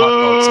half-eaten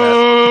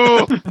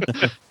hot dogs at.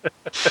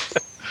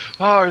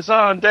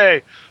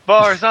 Varzande!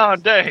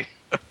 Varzande!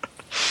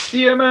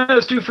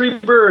 DMS to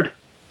Freebird.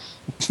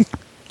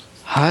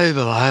 Hi,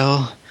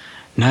 Belial.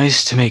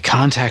 Nice to make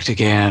contact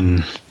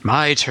again.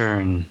 My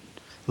turn.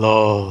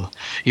 Lol.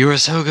 You are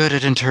so good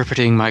at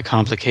interpreting my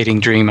complicating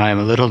dream. I am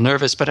a little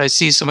nervous, but I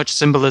see so much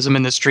symbolism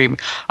in this dream.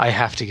 I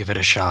have to give it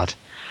a shot.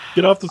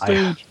 Get off the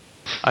stage.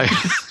 I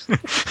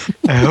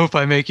hope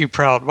I make you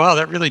proud. Wow,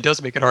 that really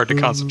does make it hard to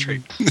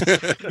concentrate.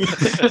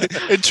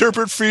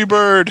 Interpret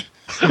Freebird.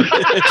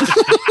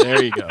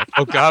 There you go.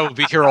 Oh God, we'll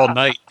be here all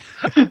night.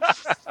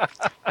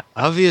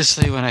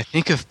 Obviously, when I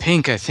think of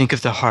pink, I think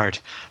of the heart,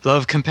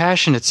 love,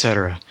 compassion,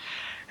 etc.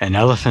 An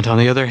elephant, on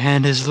the other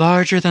hand, is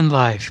larger than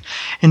life,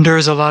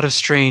 endures a lot of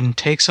strain,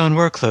 takes on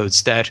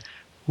workloads that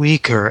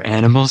weaker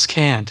animals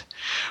can't.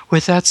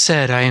 With that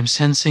said, I am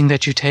sensing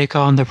that you take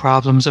on the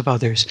problems of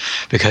others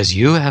because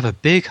you have a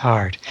big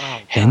heart,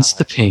 hence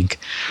the pink,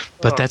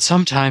 but that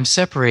sometimes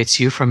separates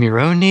you from your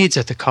own needs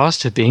at the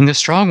cost of being the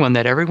strong one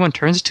that everyone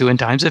turns to in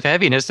times of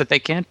heaviness that they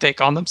can't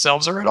take on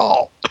themselves or at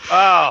all.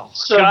 Oh,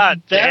 So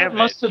God that damn it.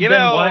 must have been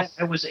why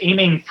I was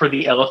aiming for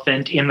the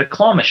elephant in the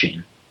claw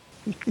machine.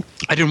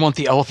 I didn't want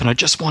the elephant, I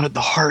just wanted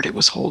the heart it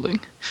was holding.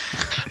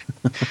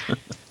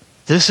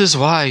 This is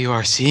why you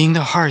are seeing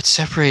the heart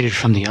separated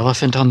from the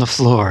elephant on the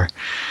floor.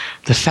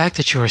 The fact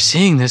that you are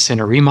seeing this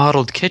in a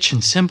remodeled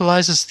kitchen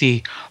symbolizes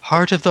the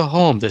heart of the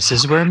home. This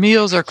is where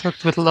meals are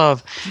cooked with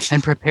love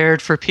and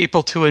prepared for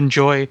people to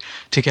enjoy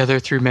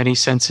together through many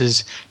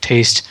senses: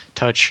 taste,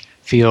 touch,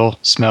 feel,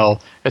 smell,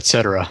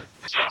 etc.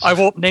 I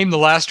won't name the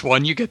last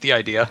one. You get the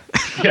idea.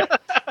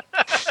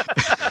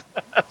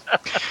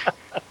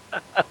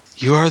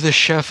 You are the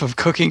chef of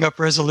cooking up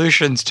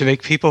resolutions to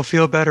make people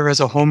feel better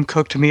as a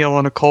home-cooked meal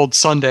on a cold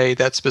Sunday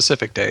that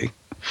specific day.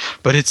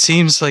 But it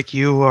seems like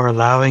you are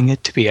allowing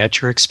it to be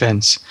at your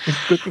expense.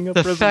 Cooking up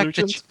The fact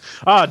that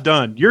resolutions.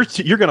 Done.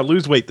 You're going to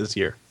lose weight this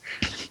year.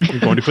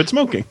 You're going to quit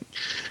smoking.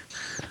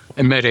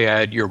 And may I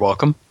add, you're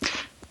welcome.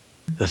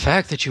 The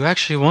fact that you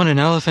actually want an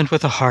elephant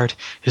with a heart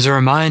is a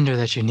reminder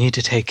that you need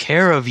to take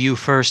care of you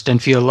first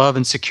and feel love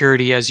and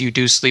security as you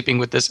do sleeping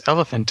with this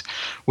elephant.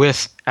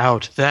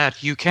 Without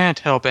that, you can't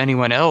help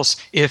anyone else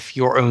if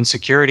your own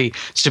security,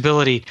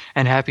 stability,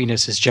 and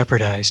happiness is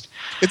jeopardized.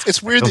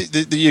 It's weird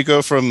that you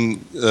go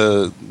from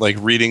like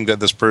reading that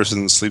this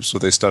person sleeps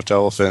with a stuffed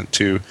elephant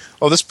to,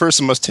 oh, this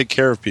person must take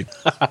care of people.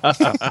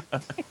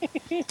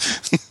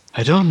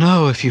 I don't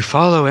know if you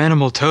follow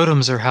animal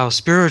totems or how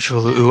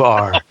spiritual you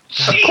are.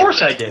 Of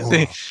course I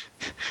do.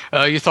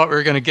 You thought we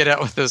were going to get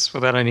out with this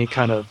without any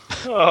kind of...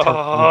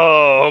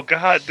 Oh,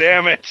 god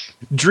damn it.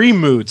 Dream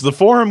moods, the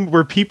forum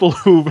where people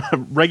who,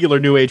 regular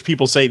New Age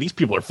people say, these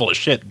people are full of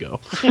shit, go.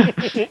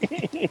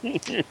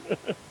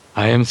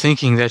 I am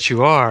thinking that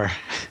you are.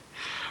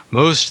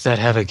 Most that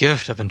have a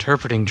gift of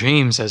interpreting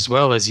dreams as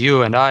well as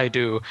you and I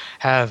do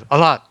have a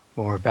lot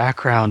more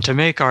background to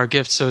make our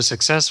gift so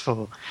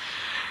successful.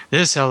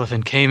 This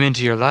elephant came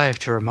into your life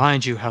to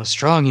remind you how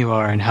strong you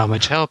are and how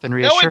much help and No,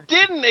 reassurance... it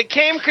didn't. It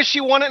came because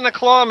she won it in a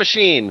claw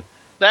machine.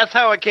 That's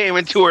how it came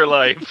into her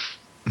life.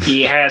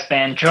 He has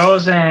been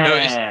chosen.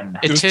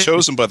 It was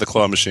chosen by the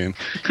claw machine.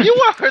 You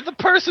are the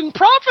person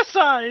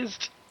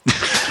prophesized.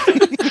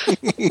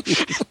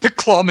 The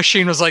claw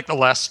machine was like the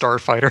last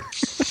Starfighter.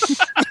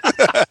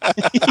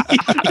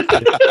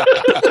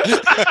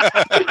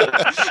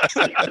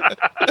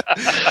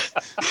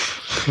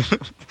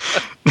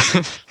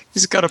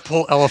 He's got to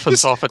pull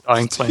elephants off a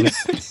dying planet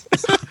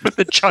with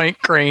a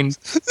giant crane.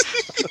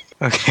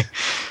 Okay.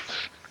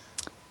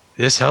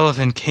 This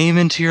elephant came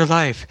into your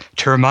life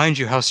to remind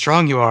you how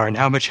strong you are and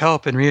how much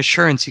help and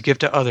reassurance you give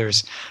to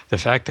others. The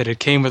fact that it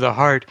came with a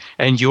heart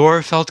and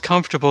you felt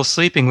comfortable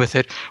sleeping with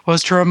it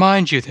was to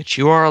remind you that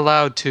you are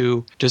allowed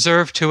to,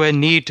 deserve to, and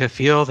need to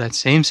feel that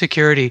same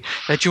security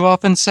that you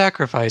often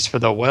sacrifice for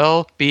the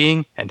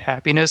well-being and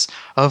happiness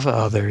of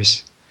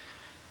others.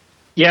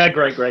 Yeah,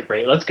 great.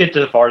 Let's get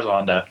to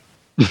Farzanda.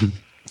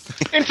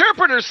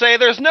 Interpreters say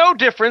there's no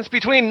difference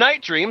between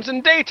night dreams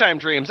and daytime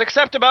dreams,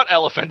 except about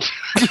elephant.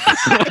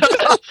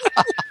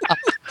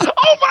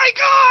 Oh my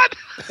god!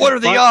 What are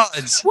the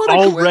odds? What a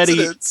Already,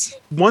 coincidence.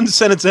 one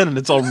sentence in and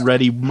it's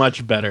already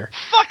much better.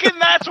 Fucking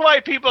that's why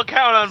people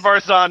count on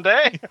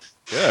Farzande.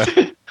 Yeah.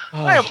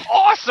 I am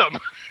awesome.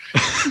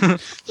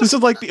 This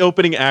is like the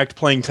opening act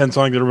playing 10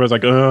 songs, everybody's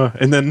like,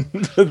 and then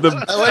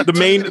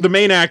the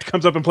main act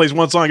comes up and plays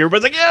one song,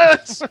 everybody's like,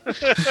 yes!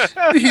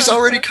 He's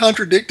already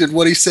contradicted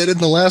what he said in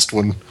the last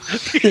one.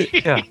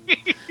 Yeah.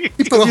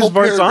 He put a whole He's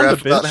Farzanda,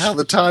 paragraph about bitch. how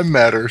the time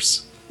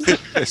matters.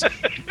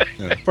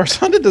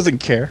 Farzanda doesn't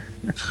care.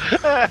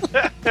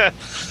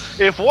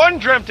 If one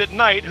dreamt at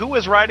night who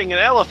was riding an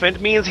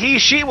elephant means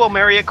she will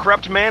marry a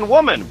corrupt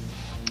man-woman.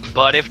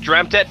 But if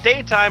dreamt at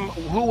daytime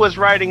who was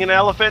riding an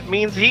elephant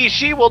means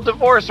she will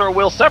divorce or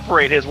will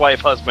separate his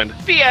wife-husband.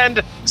 The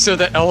end. So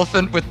the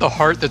elephant with the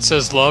heart that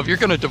says love, you're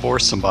going to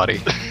divorce somebody.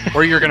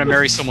 Or you're going to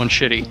marry someone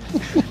shitty.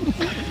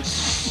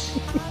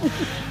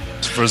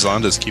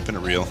 Farzanda's keeping it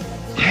real.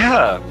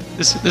 Yeah.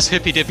 This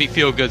hippy-dippy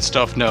feel-good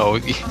stuff, no.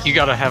 You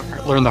got to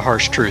learn the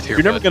harsh truth here.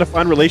 You're never bud. going to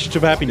find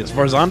relationship happiness.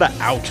 Farzanda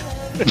out.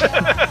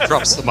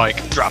 Drops the mic.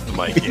 Drop the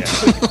mic, yeah.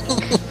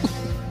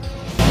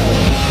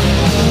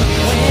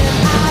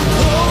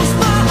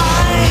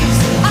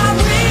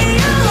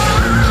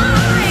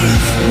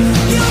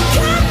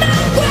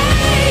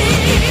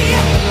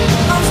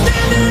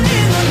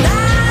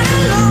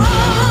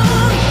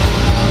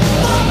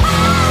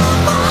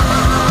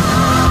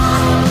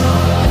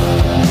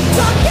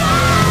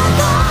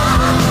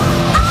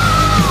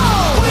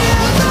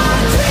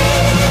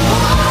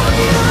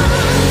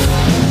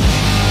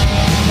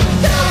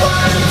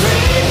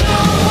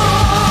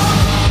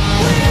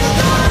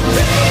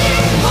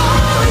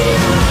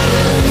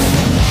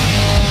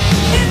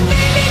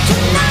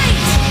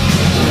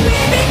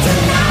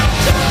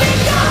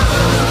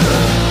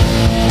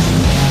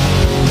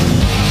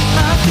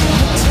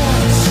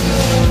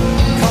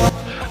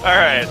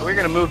 Alright, we're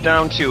gonna move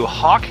down to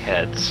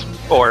Hawkheads.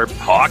 Or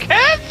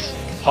Hawkheads?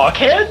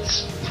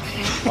 Hawkheads?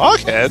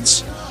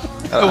 Hawkheads?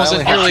 I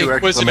wasn't only have really two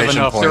inquisitive exclamation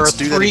enough. There are points.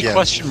 Do that 3 again.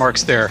 question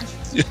marks there.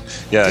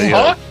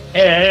 Yeah.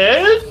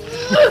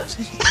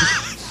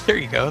 Hawkheads? There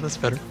you go. That's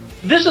better.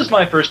 This is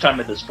my first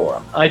time at this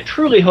forum. I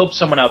truly hope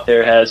someone out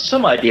there has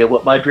some idea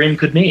what my dream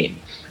could mean.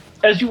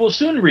 As you will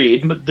soon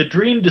read, the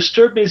dream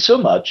disturbed me so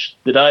much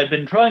that I've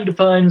been trying to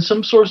find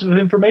some source of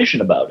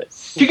information about it.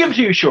 To give it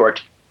to you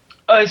short,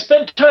 I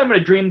spent time in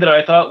a dream that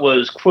I thought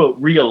was, quote,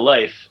 real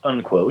life,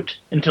 unquote,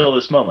 until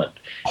this moment.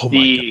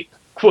 The,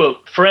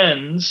 quote,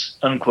 friends,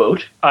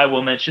 unquote, I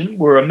will mention,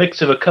 were a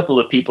mix of a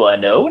couple of people I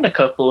know and a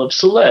couple of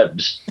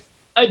celebs.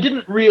 I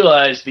didn't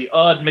realize the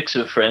odd mix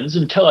of friends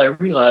until I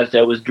realized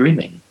I was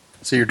dreaming.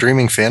 So you're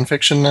dreaming fan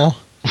fiction now?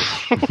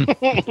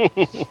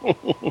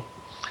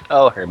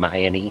 Oh,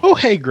 Hermione. Oh,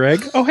 hey,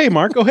 Greg. Oh, hey,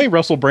 Mark. Oh, hey,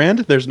 Russell Brand.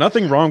 There's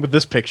nothing wrong with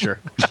this picture.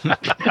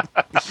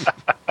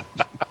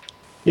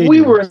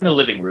 We were in the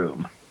living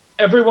room.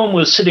 Everyone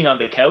was sitting on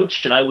the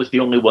couch, and I was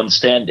the only one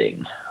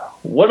standing.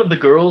 One of the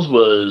girls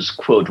was,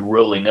 quote,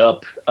 rolling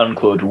up,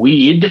 unquote,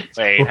 weed.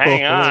 Wait,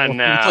 hang on It's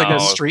now. like a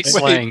street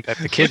slang that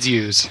the kids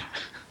use.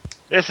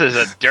 This is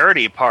a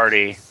dirty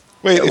party.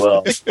 Wait, Yeah,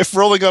 well. if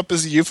rolling up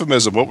is a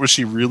euphemism, what was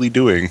she really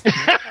doing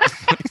I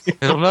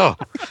don't know.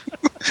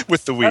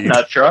 with the I'm weed?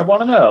 not sure I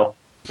want to know.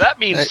 That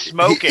means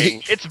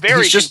smoking. It's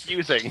very he's just-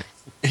 confusing.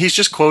 He's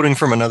just quoting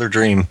from another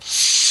dream.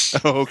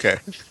 Oh, okay.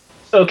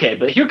 Okay,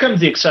 but here comes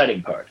the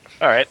exciting part.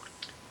 All right.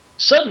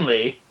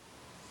 Suddenly,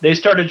 they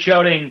started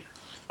shouting,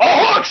 "A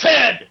hawk's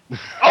head! A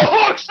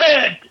hawk's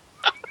head!"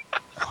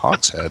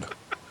 Hawk's head.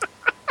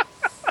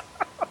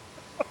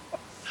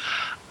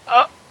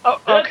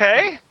 Oh,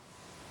 okay.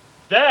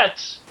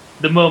 That's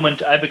the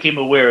moment I became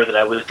aware that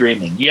I was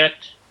dreaming, yet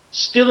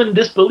still in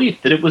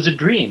disbelief that it was a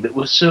dream that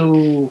was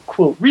so,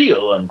 quote,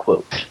 real,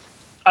 unquote.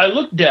 I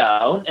looked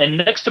down, and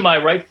next to my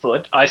right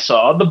foot, I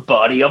saw the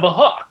body of a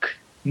hawk,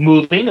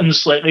 moving and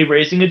slightly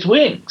raising its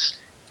wings.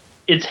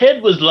 Its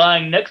head was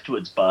lying next to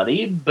its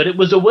body, but it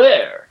was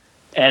aware,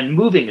 and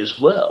moving as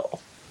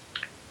well.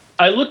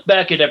 I looked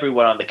back at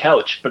everyone on the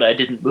couch, but I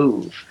didn't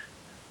move.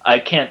 I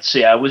can't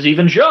say I was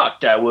even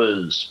shocked. I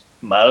was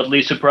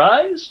mildly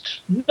surprised,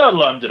 not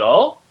alarmed at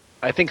all.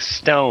 I think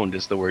stoned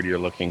is the word you're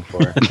looking for.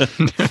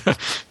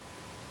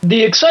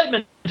 The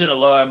excitement and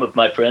alarm of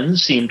my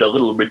friends seemed a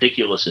little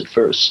ridiculous at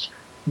first.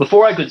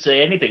 Before I could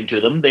say anything to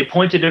them, they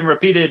pointed and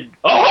repeated,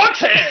 "A hawk's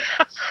head!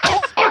 A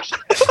hawk's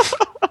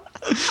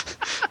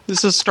head!"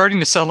 This is starting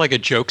to sound like a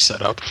joke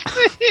setup.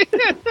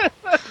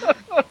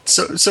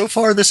 So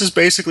far, this is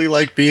basically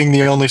like being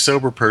the only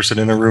sober person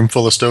in a room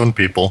full of stoned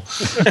people.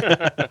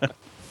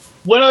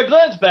 When I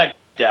glanced back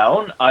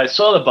down, I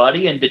saw the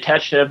body and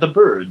detached head of the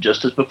bird,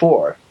 just as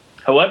before.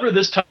 However,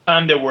 this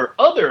time there were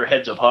other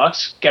heads of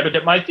hawks scattered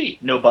at my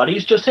feet. No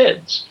bodies, just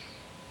heads.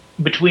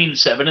 Between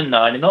 7 and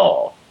 9 in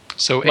all.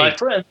 So My 8.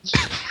 friends...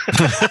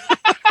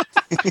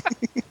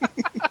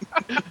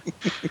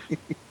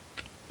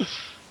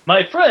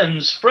 My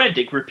friends,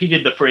 frantic,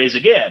 repeated the phrase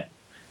again.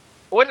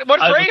 What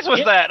I phrase was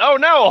was- that? Oh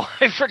no,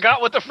 I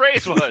forgot what the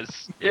phrase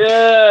was.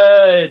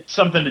 Yeah, it's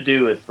something to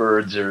do with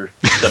birds or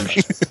some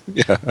shit.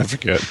 Yeah, I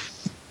forget.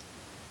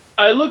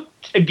 I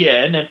looked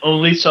again and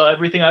only saw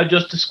everything I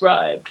just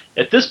described.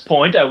 At this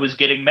point, I was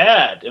getting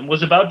mad and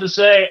was about to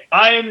say,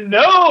 "I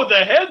know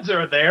the heads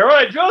are there,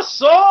 I just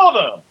saw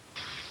them!"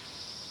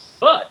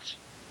 But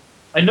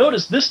I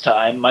noticed this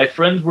time my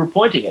friends were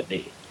pointing at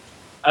me.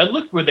 I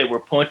looked where they were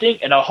pointing,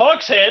 and a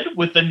hawk's head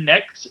with the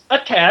neck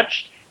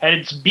attached had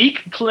its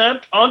beak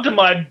clamped onto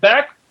my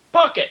back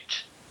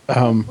pocket.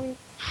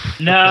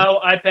 Now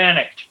I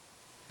panicked.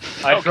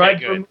 I Okay, tried to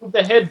good. remove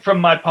the head from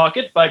my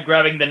pocket by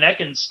grabbing the neck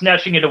and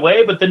snatching it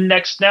away, but the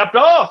neck snapped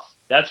off.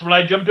 That's when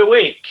I jumped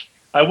awake.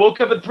 I woke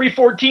up at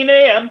 3:14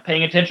 a.m.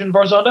 Paying attention,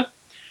 Barzanda?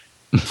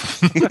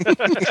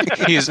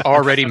 He is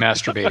already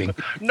masturbating.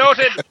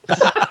 Noted.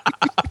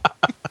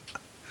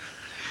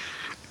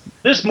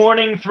 This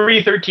morning,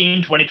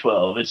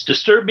 3/13/2012. It's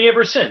disturbed me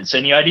ever since.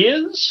 Any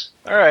ideas?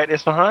 All right,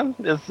 Isfahan.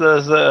 This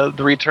is the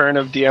return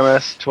of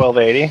DMS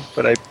 1280,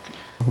 but I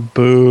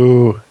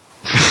Boo.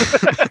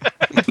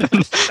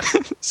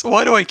 So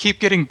why do I keep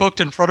getting booked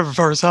in front of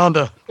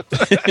Varzanda?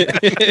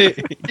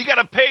 you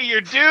gotta pay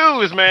your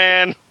dues,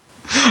 man.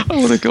 I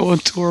want to go on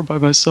tour by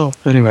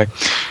myself. Anyway.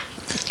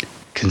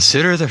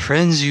 Consider the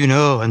friends you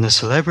know and the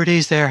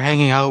celebrities they're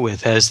hanging out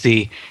with as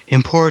the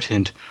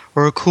important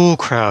or a cool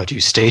crowd.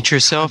 You state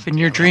yourself in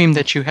your dream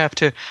that you have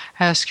to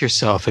ask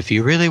yourself if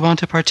you really want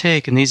to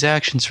partake in these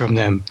actions from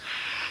them.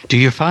 Do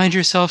you find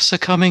yourself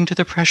succumbing to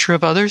the pressure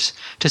of others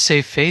to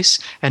save face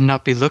and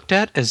not be looked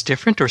at as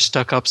different or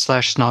stuck up /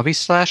 snobby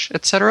 /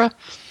 etc.?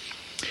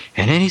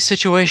 In any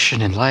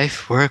situation in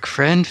life, work,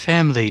 friend,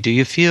 family, do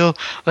you feel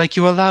like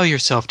you allow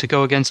yourself to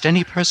go against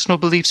any personal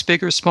beliefs,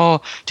 big or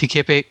small, to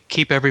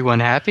keep everyone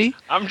happy?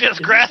 I'm just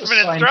this grasping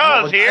a at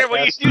straws Scientology here. What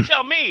do podcast? you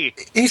tell me?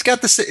 He's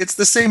got it's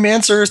the same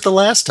answer as the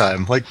last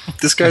time. Like,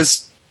 this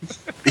guy's,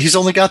 he's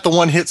only got the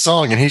one hit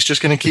song, and he's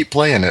just going to keep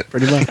playing it.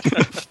 Pretty much.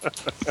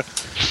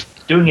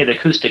 Doing it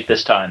acoustic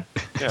this time.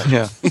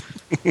 Yeah.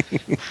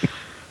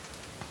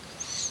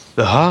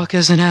 The hawk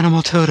as an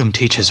animal totem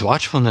teaches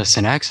watchfulness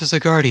and acts as a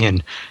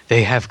guardian.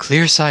 They have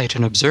clear sight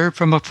and observe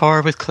from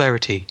afar with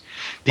clarity.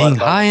 Being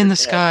about high in the it?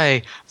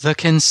 sky, they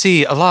can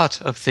see a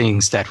lot of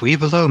things that we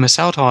below miss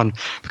out on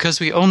because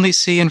we only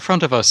see in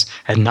front of us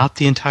and not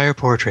the entire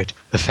portrait.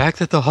 The fact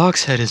that the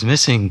hawk's head is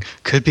missing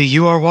could be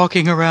you are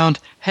walking around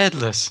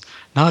headless,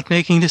 not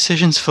making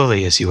decisions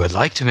fully as you would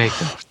like to make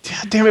them.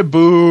 God damn it,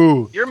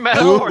 boo. Your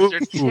metaphors are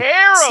Son of a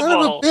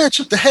terrible.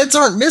 bitch! The heads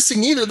aren't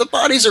missing either. The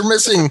bodies are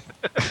missing.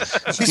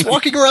 He's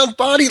walking around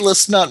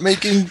bodiless, not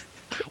making.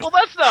 Well,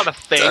 that's not a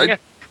thing.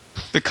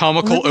 The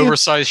comical,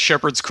 oversized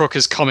shepherd's crook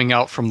is coming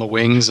out from the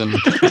wings, and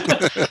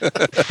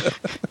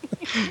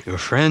your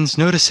friends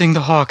noticing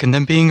the hawk and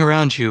them being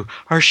around you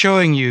are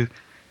showing you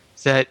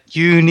that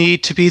you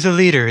need to be the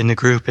leader in the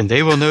group, and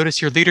they will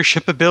notice your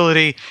leadership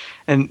ability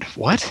and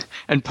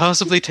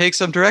possibly take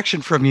some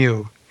direction from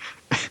you.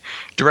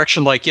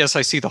 Direction like, yes,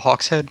 I see the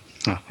hawk's head.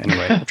 Oh,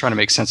 anyway, I'm trying to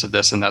make sense of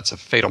this, and that's a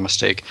fatal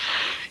mistake.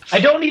 I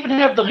don't even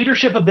have the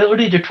leadership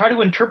ability to try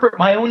to interpret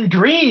my own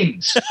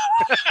dreams.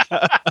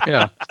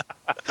 Yeah.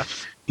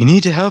 You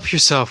need to help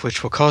yourself,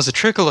 which will cause a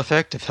trickle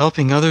effect of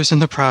helping others in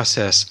the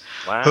process.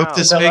 Wow. Hope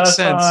this makes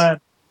sense.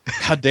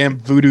 Goddamn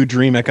voodoo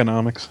dream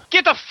economics.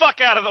 Get the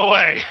fuck out of the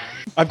way!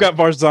 I've got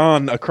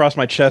Varzan across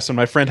my chest, and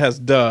my friend has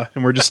duh,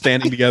 and we're just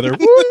standing together.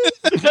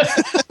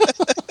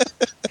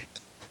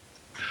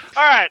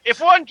 All right, if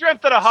one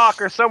dreamt that a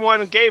hawk or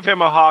someone gave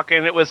him a hawk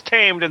and it was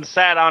tamed and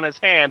sat on his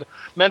hand,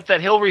 meant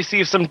that he'll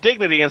receive some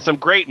dignity and some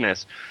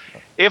greatness.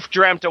 If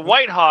dreamt a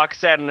white hawk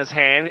sat in his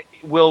hand,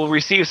 will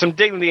receive some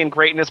dignity and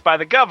greatness by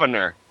the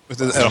governor.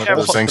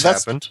 Those things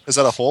happened. Is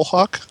that a whole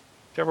hawk?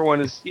 Whichever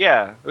one is,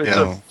 yeah.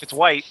 Yeah. It's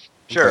white.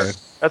 Sure, Okay.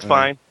 that's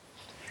fine.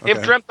 If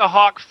Okay. dreamt the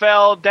hawk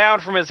fell down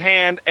from his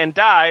hand and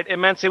died, it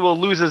meant he will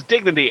lose his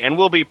dignity and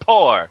will be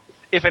poor.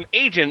 If an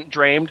agent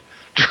dreamt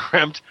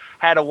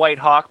had a white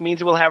hawk, means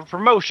he will have a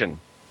promotion.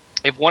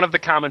 If one of the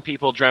common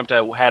people dreamt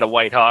had a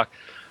white hawk,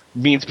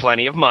 means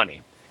plenty of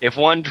money. If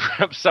one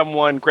dreamt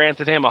someone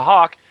granted him a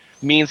hawk,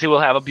 means he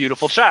will have a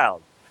beautiful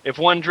child. If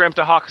one dreamt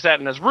a hawk sat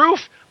in his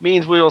roof,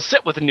 means we will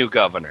sit with the new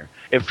governor.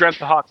 If dreamt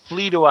the hawk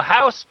flee to a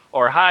house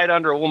or hide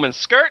under a woman's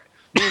skirt,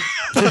 means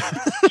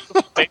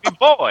baby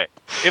boy.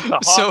 If the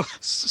hawk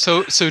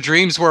So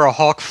dreams where a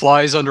hawk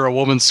flies under a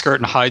woman's skirt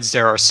and hides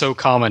there are so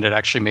common it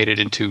actually made it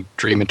into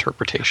dream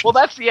interpretation. Well,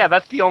 that's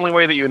the only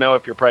way that you know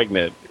if you're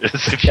pregnant is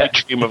if you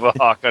dream of a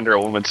hawk under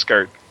a woman's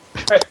skirt.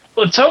 Right.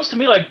 Well, it sounds to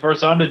me like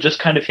Verzanda just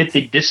kind of hit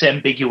the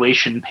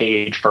disambiguation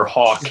page for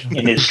hawk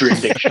in his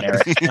dream dictionary.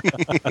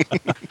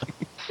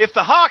 If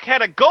the hawk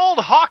had a gold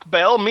hawk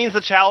bell, means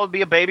the child would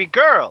be a baby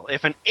girl.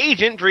 If an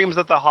agent dreams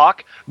that the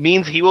hawk,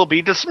 means he will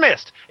be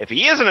dismissed. If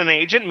he isn't an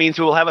agent, means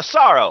he will have a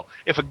sorrow.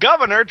 If a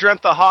governor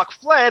dreamt the hawk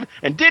fled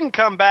and didn't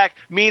come back,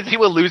 means he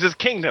will lose his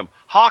kingdom.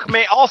 Hawk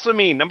may also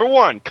mean, number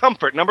 1,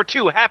 comfort. Number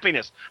 2,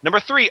 happiness. Number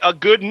 3, a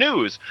good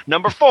news.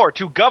 Number 4,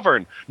 to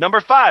govern. Number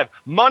 5,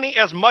 money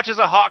as much as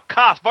a hawk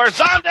costs.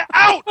 Varzanda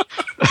out!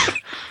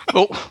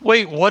 Oh,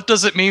 wait, what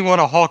does it mean when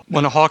a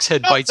hawk's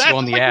head bites you that's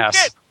on the what you ass?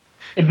 get.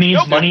 It means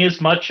Nope. money as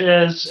much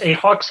as a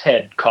hawk's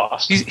head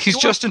costs. He's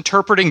just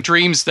interpreting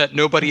dreams that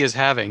nobody is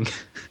having.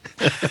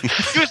 You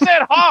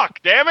said hawk,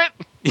 damn it!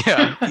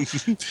 Yeah.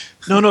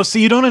 No,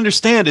 see, you don't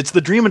understand. It's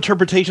the dream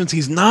interpretations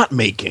he's not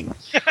making.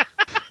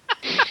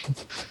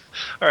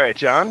 All right,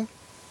 John.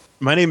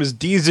 My name is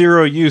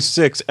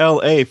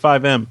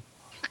D0U6LA5M.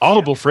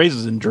 Audible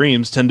phrases in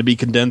dreams tend to be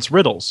condensed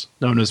riddles,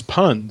 known as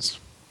puns.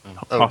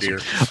 Oh, dear.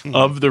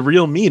 Of the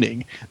real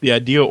meaning, the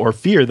idea or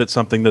fear that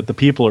something that the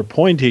people are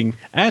pointing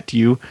at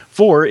you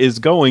for is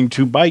going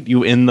to bite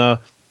you in the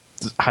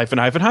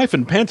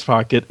hyphen pants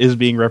pocket is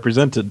being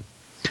represented.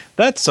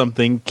 That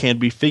something can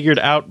be figured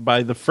out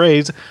by the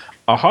phrase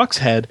a hawk's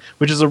head,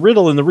 which is a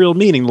riddle in the real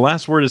meaning. The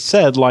last word is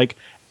said like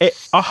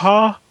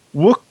aha,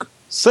 wook,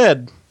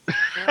 said.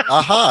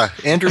 Aha!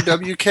 Andrew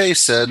WK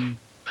said.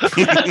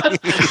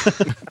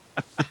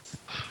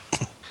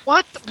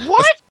 What?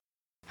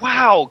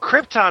 Wow,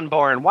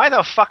 Kryptonborn, why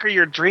the fuck are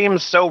your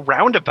dreams so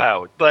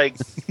roundabout? Like,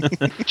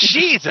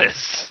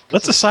 Jesus.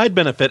 That's a side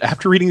benefit.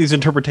 After reading these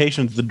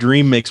interpretations, the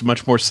dream makes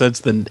much more sense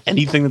than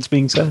anything that's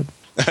being said.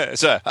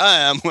 So,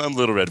 hi, I'm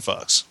Little Red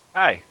Fox.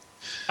 Hi.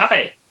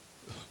 Hi.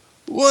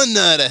 One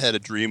night I had a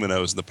dream when I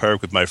was in the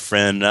park with my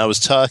friend, and I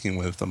was talking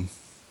with him.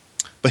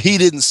 But he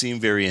didn't seem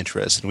very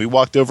interested. We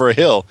walked over a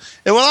hill,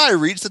 and when I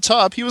reached the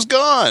top, he was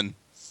gone.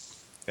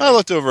 I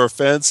looked over a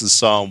fence and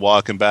saw him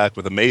walking back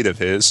with a mate of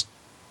his,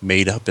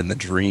 made up in the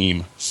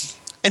dream.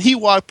 And he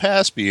walked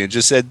past me and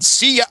just said,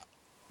 "See ya."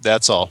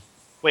 That's all.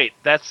 Wait,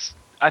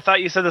 I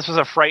thought you said this was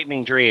a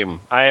frightening dream.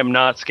 I am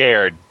not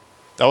scared.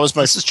 That was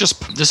my... This is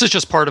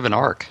just part of an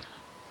arc.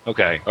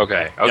 Okay.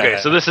 Yeah.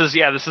 So this is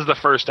the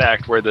first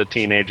act where the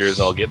teenagers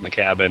all get in the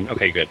cabin.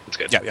 Okay, good. It's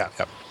good. Yeah.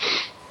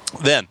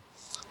 Then,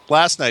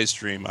 last night's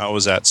dream, I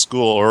was at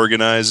school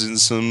organizing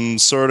some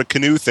sort of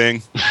canoe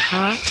thing.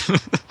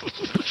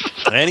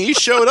 And he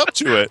showed up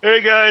to it.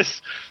 Hey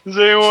guys, does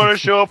anyone want to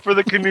show up for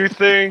the canoe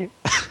thing?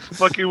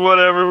 Fucking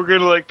whatever. We're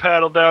gonna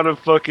paddle down a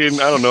fucking,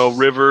 I don't know,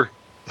 river,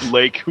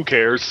 lake. Who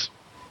cares?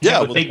 Yeah,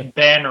 a well, big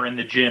banner in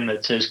the gym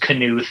that says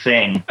canoe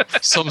thing.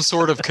 Some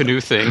sort of canoe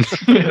thing.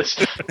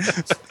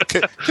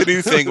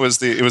 canoe thing was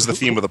the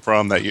theme of the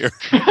prom that year.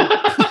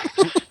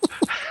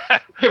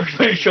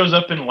 Everybody shows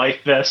up in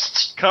life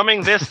vests.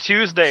 Coming this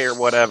Tuesday or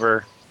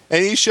whatever.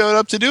 And he showed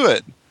up to do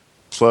it.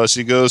 Plus,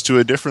 he goes to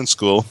a different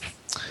school.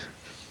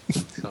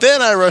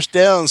 Then I rushed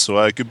down so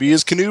I could be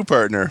his canoe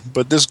partner.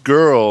 But this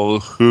girl,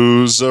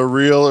 who's a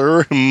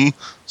real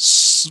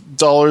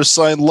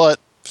 $sign lut.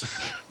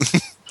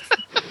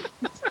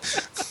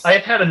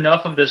 I've had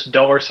enough of this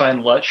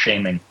 $sign lut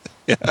shaming.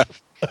 Yeah.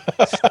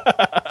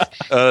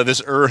 This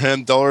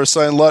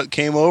 $sign lut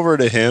came over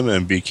to him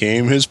and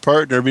became his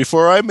partner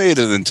before I made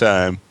it in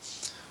time.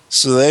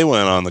 So they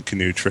went on the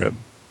canoe trip.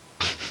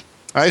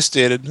 I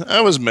stated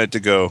I was meant to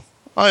go.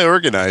 I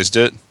organized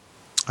it.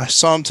 I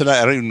saw him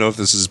tonight. I don't even know if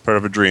this is part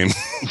of a dream.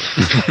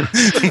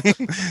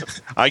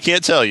 I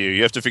can't tell you.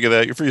 You have to figure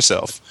that out for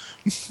yourself.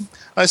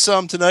 I saw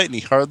him tonight, and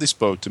he hardly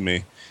spoke to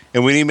me.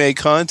 And when he made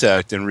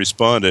contact and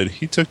responded,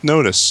 he took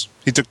notice.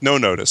 He took no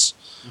notice.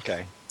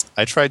 Okay.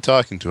 I tried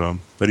talking to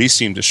him, but he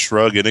seemed to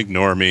shrug and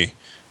ignore me,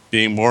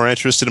 being more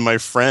interested in my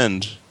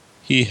friend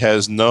he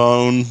has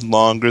known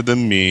longer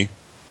than me.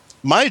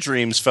 My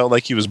dreams felt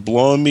like he was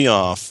blowing me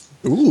off.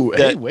 Ooh,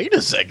 hey, wait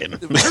a second.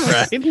 Am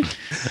I right?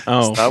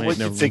 Oh, It's not wait, what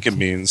you never think it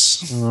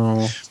means.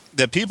 Oh.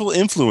 That people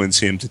influence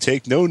him to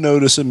take no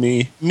notice of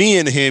me. Me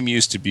and him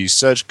used to be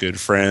such good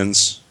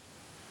friends.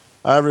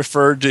 I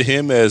referred to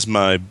him as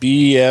my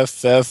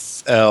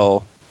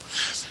BFFL.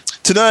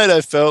 Tonight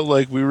I felt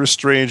like we were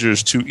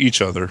strangers to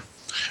each other.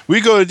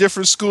 We go to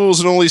different schools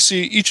and only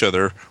see each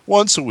other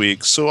once a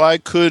week, so I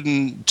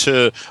couldn't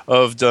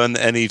have done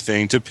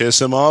anything to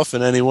piss him off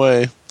in any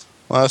way.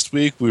 Last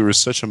week we were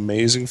such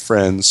amazing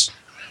friends.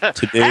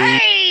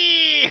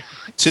 Hey!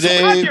 So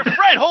that's your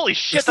friend. Holy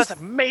shit, that's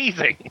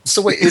amazing.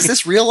 So wait, is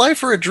this real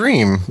life or a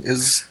dream?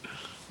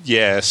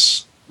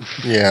 Yes.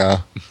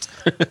 Yeah.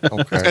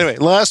 Okay. Anyway,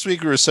 last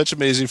week we were such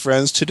amazing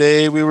friends.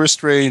 Today we were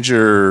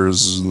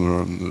strangers.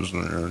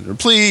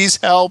 Please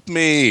help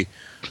me.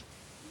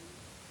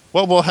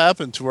 What will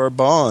happen to our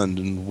bond,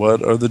 and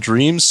what are the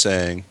dreams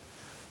saying?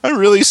 I'm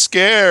really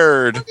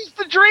scared. What is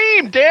the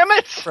dream, damn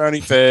it?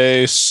 Frowny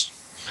face.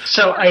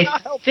 So I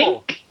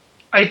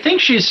think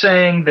she's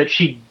saying that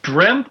she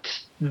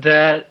dreamt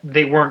that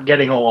they weren't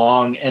getting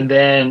along, and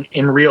then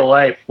in real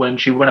life, when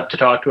she went up to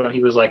talk to him,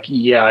 he was like,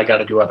 "Yeah, I got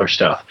to do other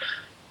stuff."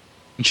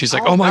 And she's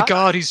like, "Oh my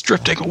God, he's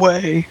drifting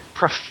away."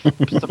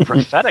 It's a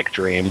prophetic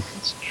dream.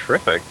 It's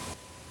terrific.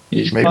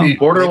 Maybe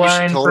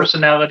Borderline she told him-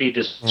 personality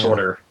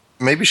disorder.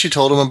 Maybe she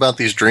told him about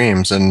these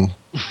dreams, and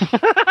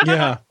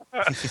Yeah.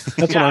 That's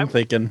what I'm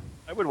thinking.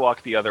 I would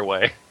walk the other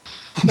way.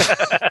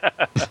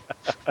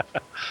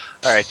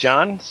 All right,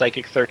 John,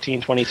 Psychic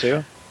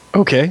 1322.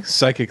 Okay,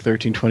 Psychic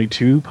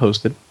 1322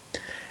 posted.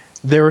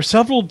 There are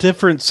several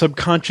different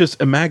subconscious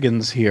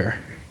imagines here.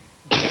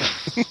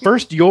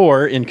 First,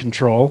 you're in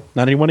control,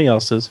 not anyone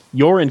else's.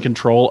 You're in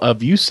control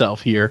of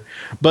yourself here,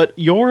 but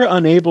you're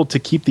unable to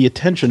keep the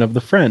attention of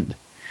the friend.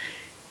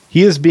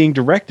 He is being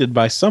directed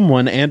by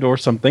someone and or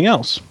something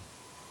else.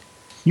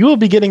 You will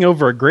be getting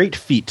over a great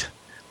feat,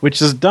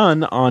 which is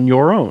done on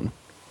your own.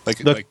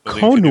 The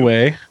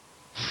Conway...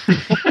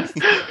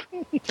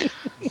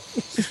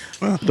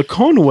 The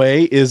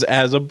Conway is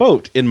as a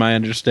boat, in my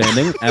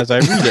understanding, as I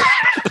read it.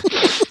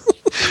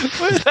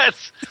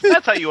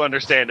 That's how you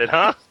understand it,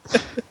 huh?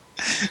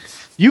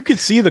 You could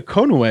see the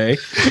Conway,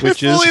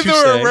 which is If only to there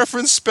were say... a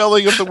reference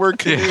spelling of the word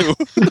canoe.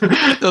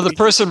 No, the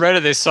person read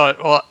it, they saw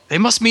it, well, they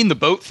must mean the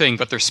boat thing,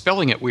 but they're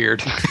spelling it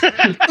weird.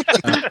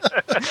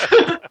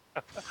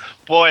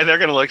 Boy, they're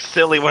going to look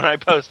silly when I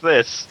post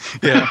this.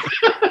 Yeah.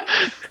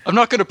 I'm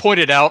not going to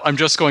point it out. I'm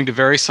just going to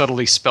very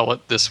subtly spell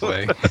it this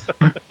way.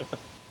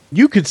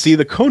 You could see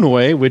the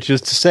Conway, which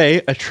is to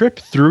say, a trip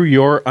through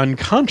your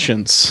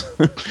unconscious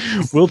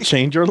will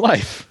change your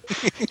life.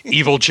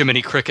 Evil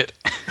Jiminy Cricket.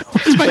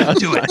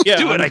 Do it. Yeah.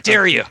 Do it. I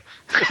dare you.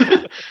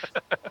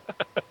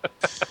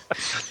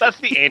 That's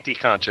the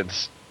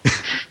anti-conscience.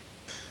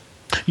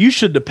 You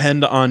should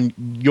depend on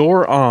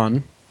your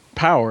on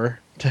power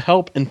to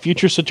help in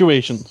future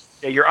situations.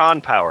 Yeah, you're on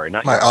power,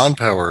 not my your on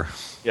power.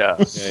 Yeah.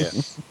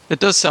 It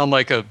does sound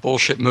like a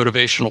bullshit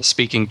motivational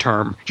speaking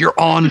term. You're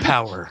on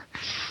power.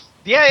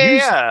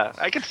 Yeah.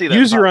 I can see that.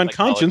 Use your in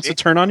unconscious to psychology.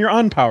 turn on your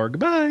on power.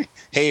 Goodbye.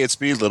 Hey, it's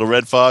me, Little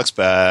Red Fox,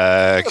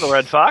 back. Little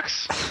Red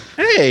Fox.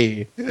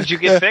 Hey. Did you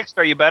get fixed?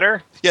 Are you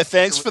better? Yeah,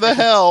 thanks for the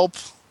help.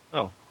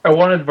 I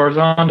wanted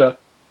Varzonda.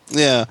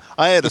 Yeah,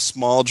 I had a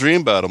small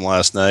dream about him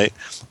last night.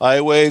 I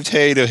waved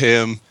hey to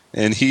him,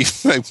 and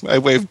I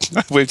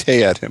waved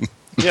hey at him.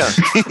 Yeah.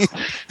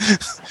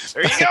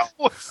 There you go.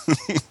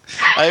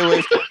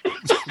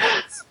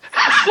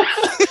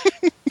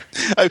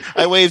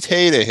 I waved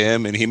hey to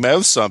him, and he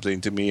mouthed something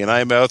to me, and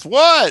I mouthed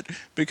what?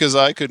 Because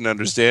I couldn't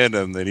understand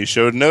him. Then he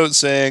showed a note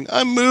saying,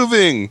 I'm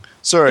moving.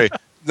 Sorry,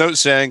 note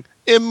saying,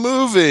 I'm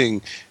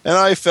moving. And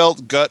I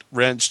felt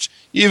gut-wrenched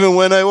even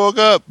when I woke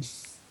up.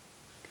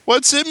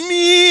 What's it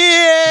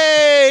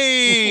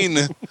mean?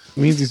 It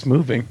means he's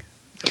moving.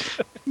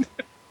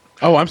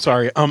 Oh, I'm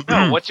sorry.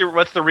 No, what's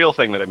the real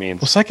thing that it means?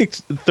 Well, Psychic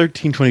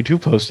 1322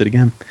 posted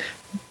again.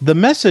 The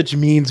message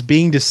means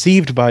being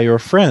deceived by your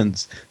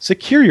friends.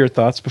 Secure your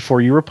thoughts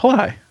before you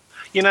reply.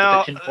 You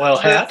know, tinfoil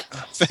hat.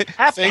 Thanks,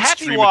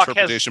 Happy Dream Walk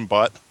Interpretation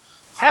Bot.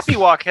 Happy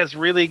Walk has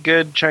really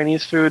good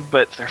Chinese food,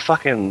 but their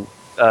fucking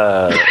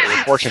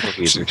fortune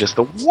cookies are just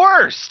the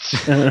worst.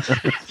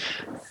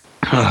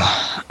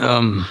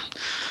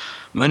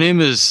 My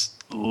name is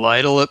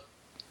Lidlip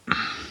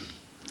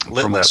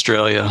from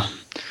Australia.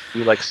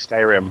 You like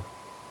Skyrim?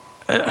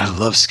 I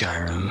love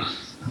Skyrim.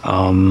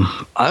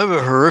 I have a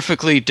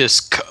horrifically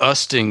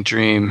disgusting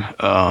dream.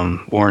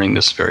 Warning,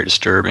 this is very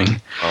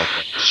disturbing.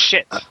 Okay.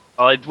 Shit.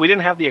 We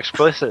didn't have the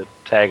explicit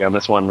tag on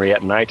this one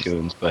yet in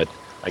iTunes, but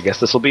I guess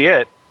this will be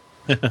it.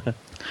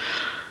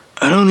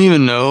 I don't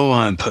even know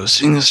why I'm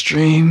posting this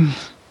dream.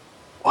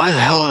 why the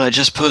hell did I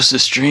just post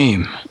this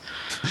dream?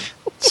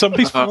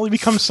 Somebody's finally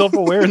become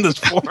self-aware in this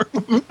forum.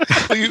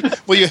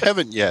 Well, you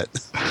haven't yet.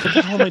 What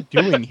the hell am I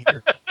doing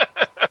here?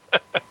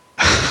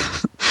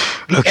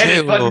 The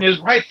edit button is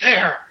right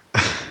there.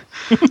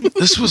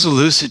 This was a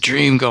lucid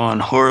dream gone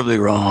horribly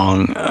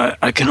wrong.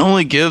 I can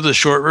only give the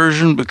short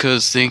version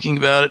because thinking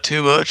about it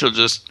too much, I'll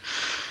just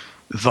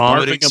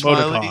vomiting Barfing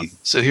smiley. emoticon.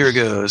 So here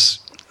goes.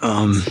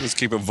 Let's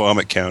keep a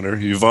vomit counter.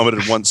 You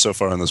vomited once so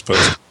far on this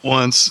post.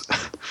 Once.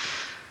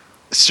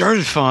 It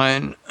started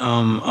fine.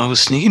 I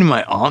was sneaking to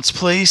my aunt's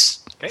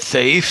place,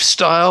 Thafe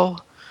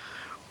style,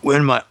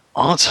 when my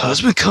aunt's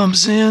husband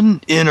comes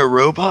in a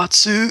robot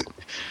suit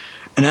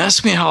and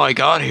asks me how I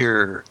got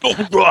here. Hang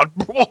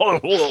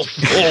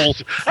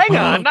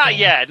on, not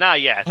yet.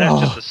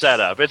 That's just a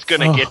setup. It's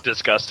gonna get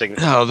disgusting.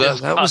 No,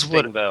 that was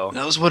Disgusting, though.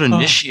 what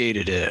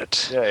initiated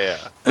it. Yeah.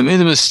 I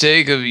made the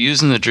mistake of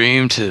using the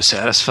dream to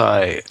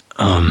satisfy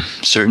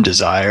certain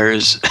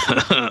desires,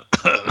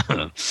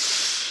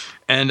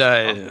 and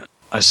I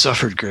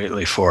suffered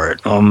greatly for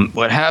it.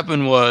 What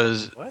happened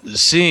was the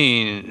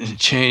scene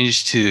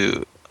changed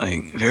to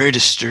like very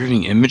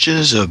disturbing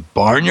images of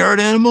barnyard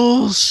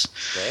animals,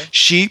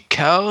 sheep,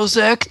 cows,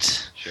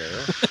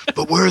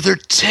 but where their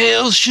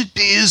tails should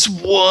be is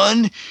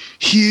one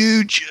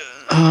huge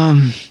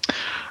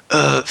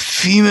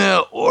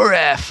female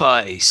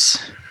orifice.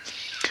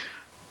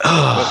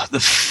 The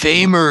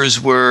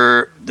femurs wear.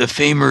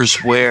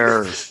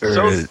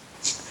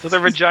 So their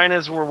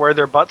vaginas were where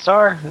their butts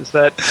are? Is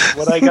that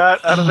what I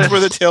got out of That's this?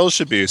 where the tails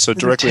should be, so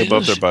directly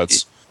above their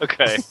butts.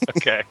 Okay.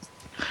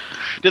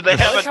 Did they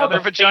have like how another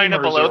the vagina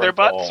femurs below are their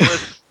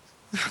butts?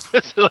 Is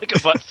it like a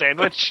butt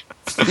sandwich?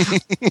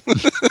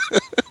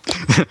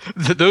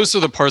 Those are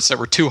the parts that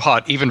were too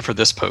hot even for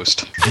this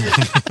post.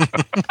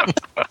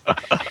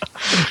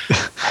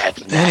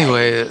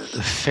 Anyway,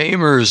 the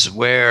femurs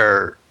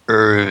wear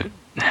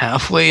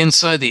halfway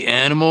inside the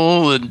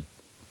animal and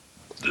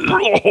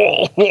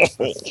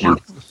Two.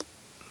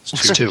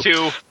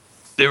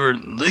 they were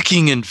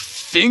licking and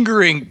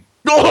fingering.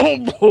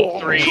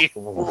 3.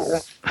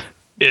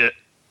 Yeah,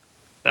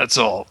 that's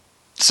all.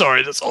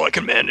 Sorry, that's all I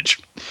can manage.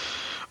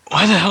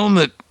 Why the hell am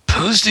I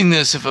posting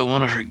this if I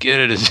want to forget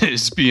it?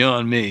 It's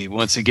beyond me,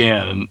 once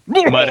again.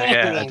 Might I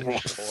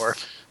add. 4.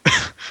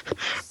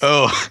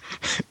 Oh,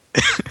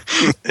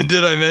 and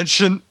did I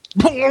mention?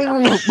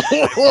 5.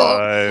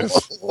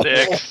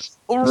 6.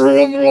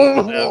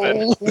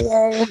 7.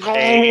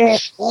 8.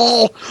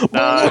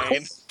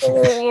 9.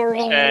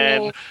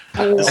 10.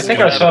 I think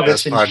I saw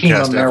this in Team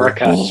Podcast ever.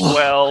 America.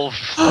 12.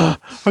 Oh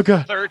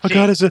god! 13. Oh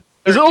god! Is it?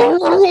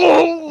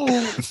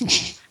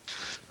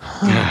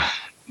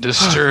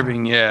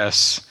 Disturbing,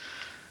 yes.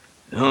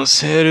 Don't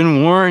say I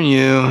didn't warn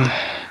you.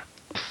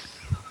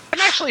 I'm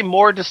actually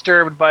more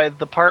disturbed by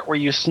the part where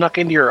you snuck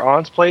into your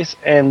aunt's place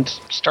and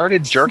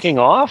started jerking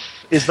off.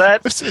 Is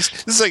that...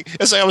 It's like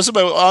I was at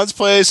my aunt's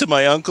place and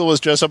my uncle was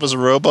dressed up as a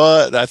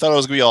robot. And I thought it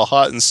was gonna be all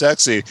hot and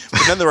sexy,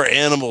 but then there were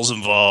animals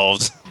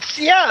involved.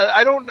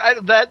 Yeah,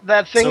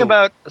 that thing So-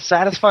 about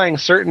satisfying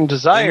certain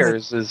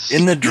desires is...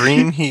 In the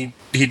dream, he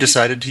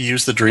decided to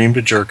use the dream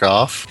to jerk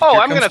off. Oh,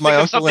 Here I'm comes gonna my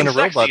think of uncle in a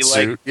something robot sexy,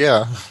 like- suit.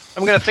 Yeah.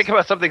 I'm going to think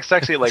about something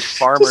sexy like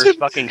farmers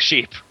fucking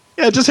sheep.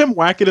 Yeah, just him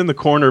whack it in the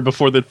corner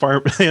before the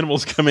farm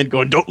animals come in,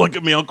 going, "Don't look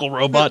at me, Uncle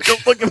Robot!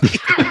 Don't look at me."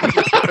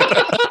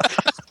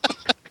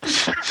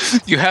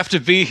 You have to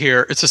be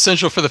here. It's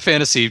essential for the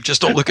fantasy.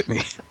 Just don't look at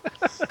me.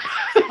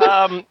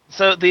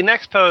 So the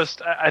next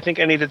post I think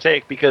I need to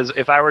take, because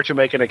if I were to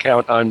make an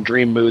account on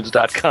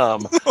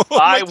dreammoods.com,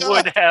 I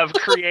would have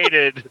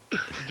created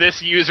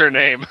this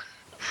username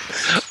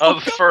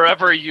of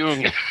Forever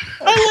Jung.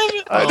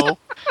 Oh,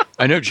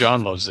 I know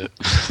John loves it.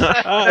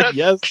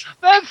 Yes.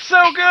 That's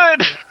so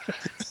good.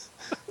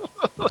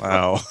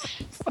 wow.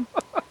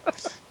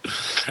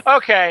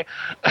 Okay.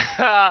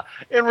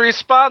 In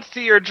response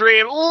to your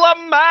dream,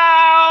 Lamau!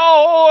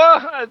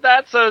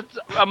 That's a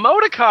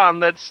emoticon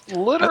that's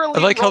literally... I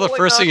like how the rolling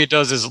first up- thing he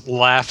does is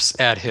laughs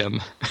at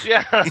him.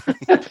 Yeah.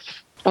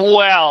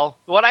 Well,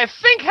 what I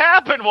think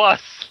happened was,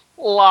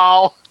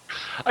 lol,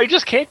 I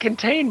just can't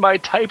contain my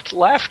typed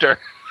laughter.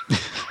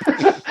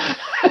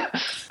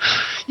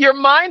 Your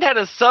mind had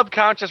a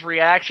subconscious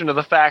reaction to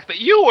the fact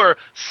that you were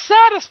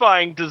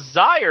satisfying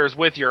desires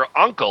with your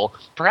uncle.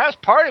 Perhaps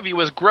part of you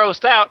was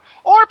grossed out,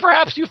 or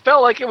perhaps you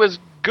felt like it was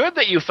good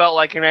that you felt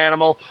like an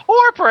animal,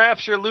 or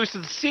perhaps your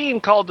lucid scene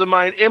called to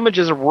mind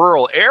images of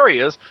rural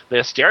areas,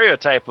 the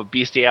stereotype of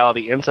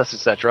bestiality, incest,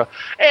 etc.,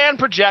 and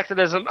projected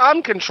as an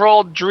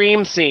uncontrolled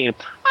dream scene.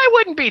 I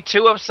wouldn't be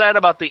too upset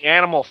about the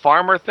animal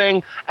farmer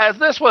thing, as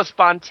this was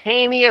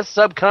spontaneous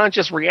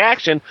subconscious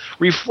reaction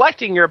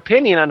reflecting your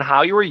opinion on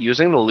how you were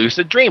using the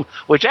lucid dream,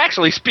 which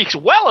actually speaks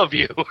well of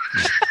you.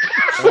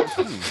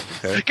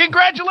 Okay.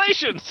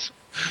 Congratulations!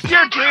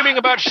 You're dreaming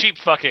about sheep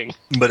fucking.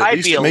 But at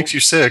least it makes you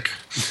sick.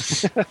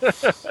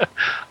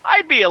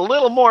 I'd be a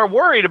little more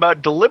worried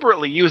about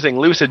deliberately using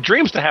lucid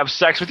dreams to have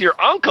sex with your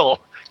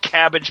uncle,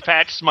 Cabbage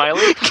Patch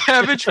Smiley.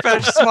 Cabbage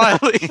Patch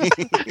Smiley.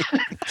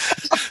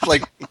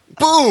 Like,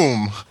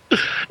 boom!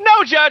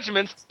 No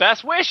judgments.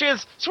 Best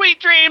wishes. Sweet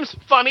dreams.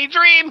 Funny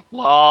dream.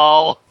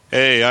 Lol.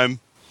 Hey, I'm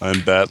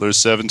Battler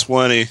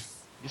 720.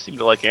 You seem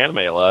to like anime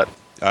a lot.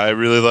 I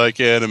really like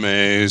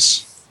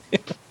animes.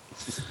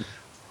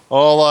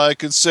 All I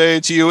could say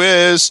to you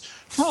is,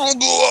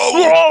 I'm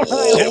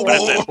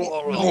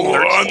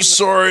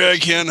sorry I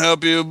can't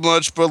help you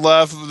much, but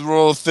laugh at the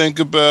roll, think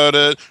about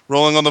it.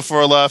 Rolling on the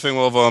floor, laughing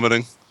while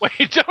vomiting.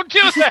 Wait, don't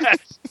do that.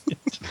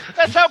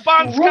 That's how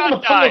Bon Roll Scott the pull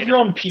of died. your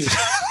own puke.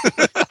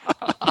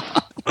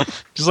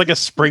 Just like a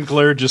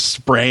sprinkler, just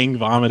spraying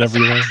vomit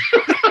everywhere.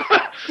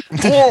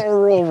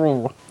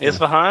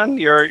 Isfahan,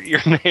 your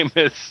name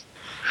is...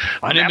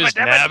 My name is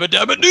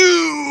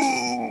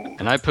Nabadabadoo!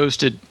 And I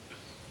posted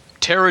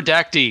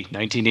Pterodacty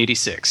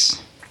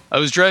 1986. I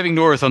was driving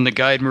north on the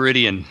Guide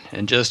Meridian,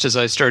 and just as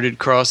I started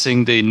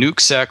crossing the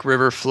Nooksack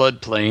River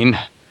floodplain,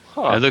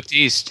 I looked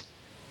east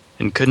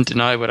and couldn't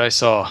deny what I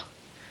saw.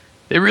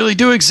 They really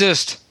do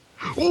exist.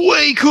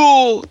 Way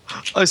cool!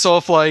 I saw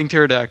a flying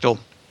pterodactyl.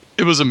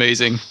 It was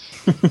amazing.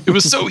 It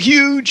was so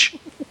huge.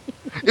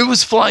 It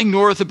was flying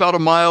north about a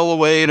mile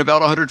away and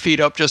about 100 feet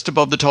up just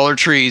above the taller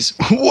trees.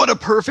 What a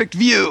perfect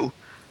view!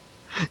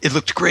 It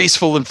looked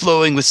graceful and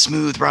flowing with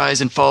smooth rise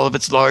and fall of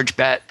its large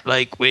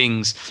bat-like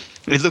wings.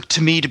 It looked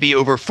to me to be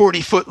over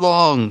 40 foot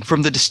long,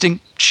 from the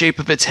distinct shape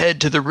of its head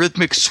to the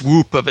rhythmic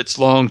swoop of its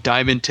long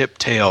diamond-tipped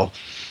tail.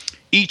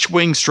 Each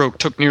wing stroke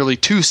took nearly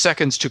 2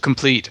 seconds to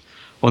complete.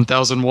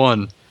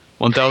 1001,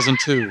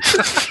 1002,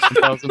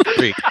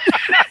 1003,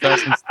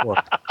 1004.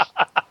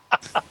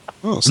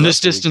 From this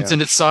distance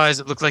and its size,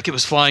 it looked like it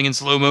was flying in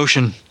slow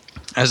motion.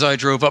 As I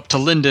drove up to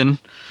Linden,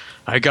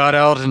 I got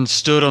out and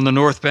stood on the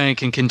north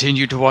bank and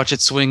continued to watch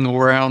it swing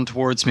around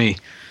towards me.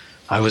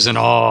 I was in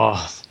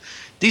awe.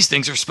 These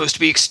things are supposed to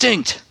be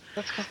extinct.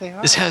 That's because they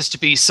are. This has to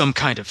be some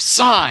kind of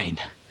sign.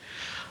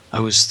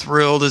 I was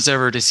thrilled as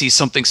ever to see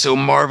something so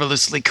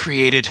marvelously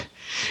created.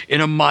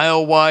 In a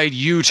mile-wide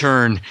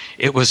U-turn,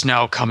 it was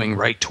now coming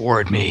right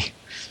toward me.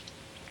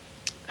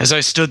 As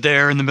I stood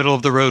there in the middle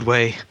of the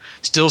roadway,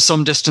 still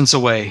some distance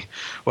away,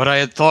 what I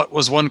had thought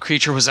was one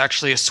creature was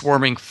actually a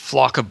swarming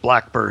flock of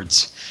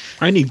blackbirds.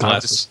 I need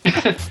glasses.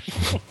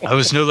 I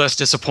was no less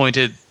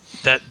disappointed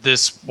that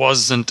this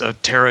wasn't a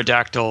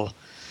pterodactyl.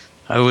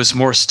 I was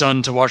more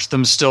stunned to watch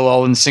them still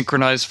all in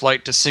synchronized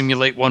flight to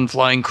simulate one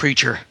flying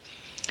creature.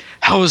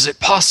 How is it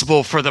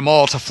possible for them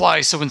all to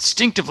fly so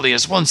instinctively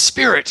as one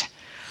spirit?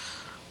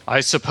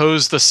 I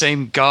suppose the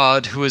same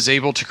God who is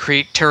able to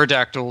create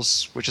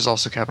pterodactyls, which is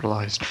also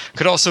capitalized,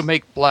 could also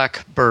make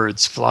black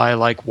birds fly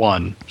like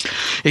one.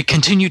 It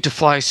continued to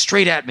fly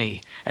straight at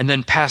me, and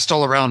then passed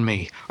all around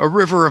me, a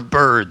river of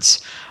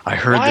birds. I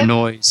heard the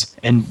noise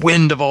and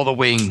wind of all the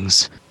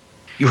wings.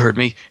 You heard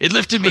me. It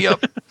lifted me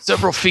up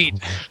several feet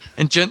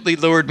and gently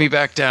lowered me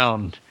back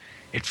down.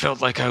 It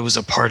felt like I was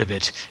a part of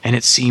it, and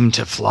it seemed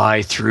to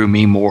fly through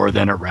me more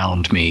than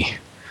around me.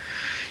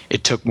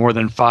 It took more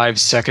than 5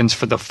 seconds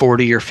for the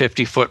 40 or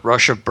 50-foot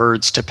rush of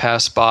birds to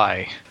pass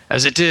by.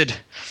 As it did,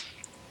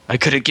 I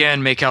could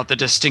again make out the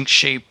distinct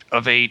shape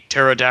of a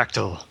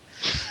pterodactyl.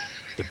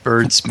 The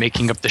birds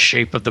making up the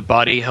shape of the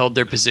body held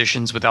their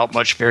positions without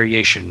much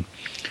variation.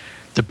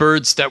 The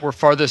birds that were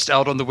farthest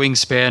out on the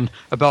wingspan,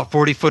 about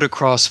 40 foot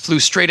across, flew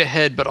straight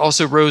ahead but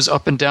also rose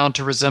up and down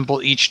to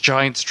resemble each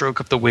giant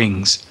stroke of the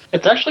wings.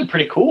 It's actually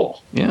pretty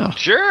cool. Yeah.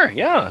 Sure,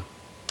 yeah.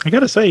 I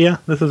gotta say, yeah,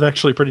 this is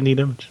actually a pretty neat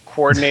image.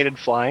 Coordinated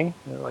flying.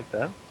 I like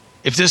that.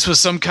 If this was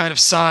some kind of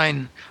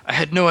sign, I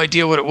had no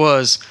idea what it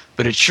was,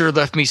 but it sure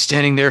left me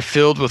standing there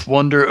filled with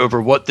wonder over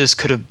what this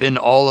could have been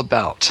all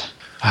about.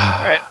 All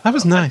right. That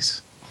was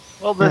nice.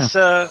 Well, this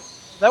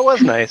that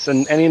was nice,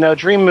 and you know,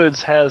 Dream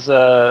Moods has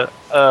a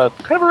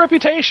kind of a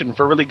reputation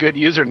for really good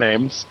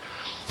usernames.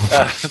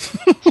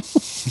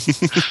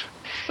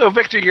 So,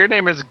 Victor, your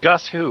name is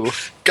Gus Who.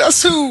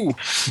 Gus who?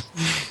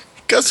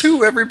 Gus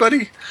who,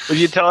 everybody? Will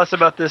you tell us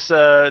about this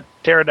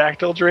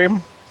pterodactyl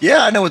dream?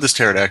 Yeah, I know what this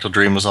pterodactyl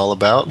dream was all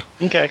about.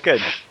 Okay,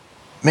 good.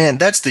 Man,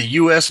 that's the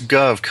U.S.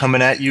 Gov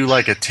coming at you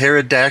like a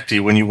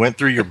pterodactyl when you went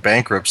through your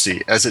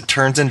bankruptcy, as it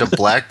turns into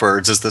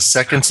blackbirds as the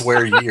seconds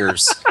wear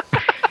years.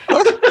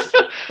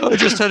 I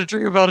just had a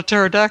dream about a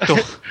pterodactyl.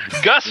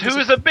 Gus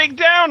Who's a big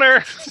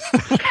downer.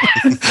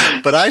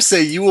 But I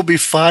say you will be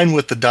fine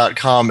with the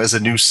 .com as a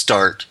new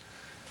start.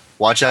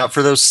 Watch out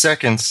for those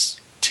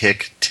seconds.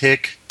 Tick,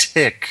 tick,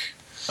 tick.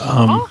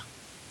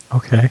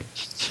 Okay.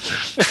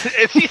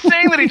 Is he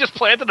saying that he just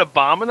planted a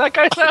bomb in that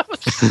guy's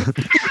house?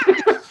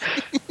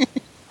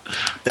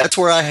 That's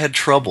where I had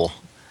trouble,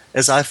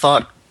 as I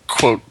thought,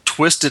 quote,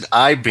 Twisted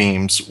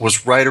I-Beams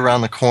was right around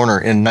the corner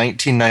in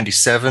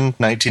 1997,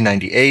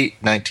 1998,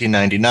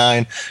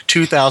 1999,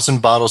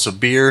 2,000 bottles of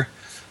beer.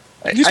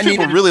 These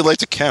people really like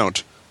to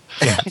count.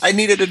 I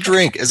needed a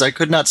drink, as I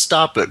could not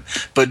stop it,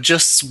 but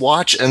just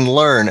watch and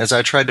learn as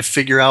I tried to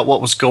figure out what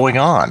was going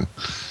on.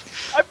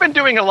 I've been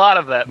doing a lot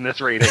of that in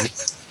this reading.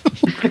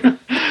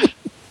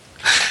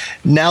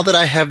 Now that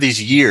I have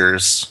these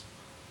years,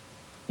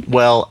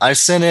 well, I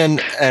sent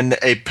in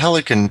a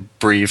Pelican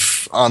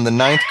brief on the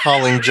ninth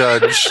calling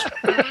judge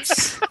 / king.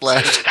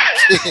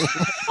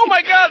 Oh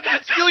my god,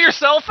 steal your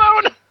cell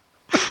phone?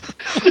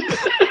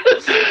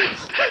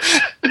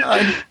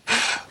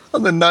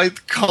 On the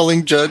ninth,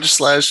 calling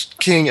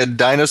judge/king a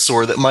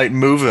dinosaur that might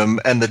move him,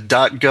 and the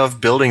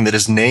 .gov building that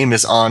his name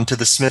is on to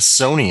the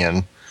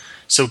Smithsonian,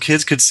 so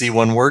kids could see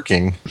one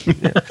working.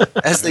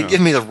 As they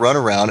give me the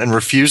runaround and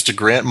refuse to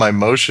grant my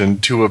motion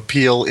to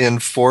appeal in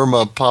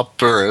forma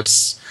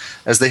pauperis,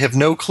 as they have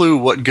no clue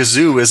what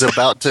Gazoo is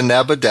about to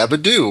nabba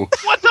dabba do.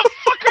 What the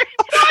fuck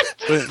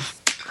are you?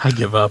 I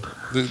give up.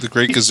 The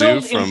Great He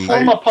Gazoo spelled from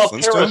Informa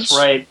Pauperis, Flintstones?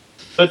 right?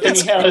 But then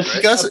he has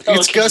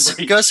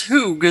Gus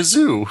who?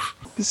 Gazoo.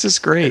 This is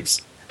great.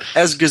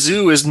 As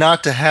Gazoo is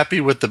not too happy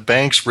with the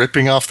banks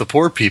ripping off the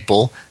poor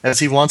people, as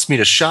he wants me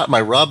to shot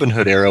my Robin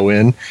Hood arrow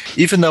in,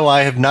 even though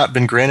I have not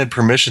been granted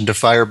permission to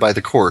fire by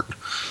the court.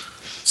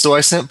 So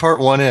I sent part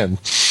 1 in.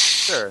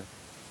 Sure.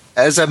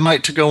 As I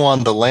might to go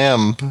on the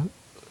lamb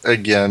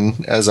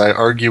again, as I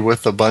argue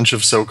with a bunch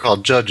of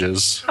so-called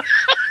judges.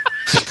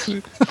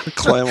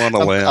 Clam on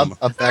a lamb.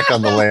 I'm back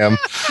on the lamb.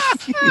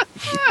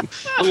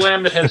 the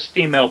lamb that has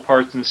female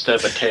parts instead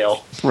of a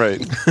tail. Right.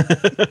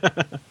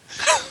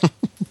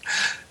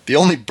 The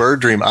only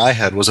bird dream I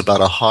had was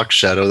about a hawk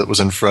shadow that was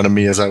in front of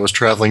me as I was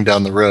traveling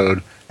down the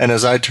road, and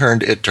as I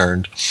turned, it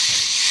turned.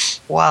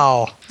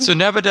 Wow. So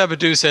Nabba Dabba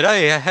Doo said,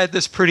 "Hey, I had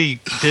this pretty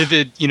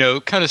vivid,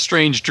 kind of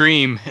strange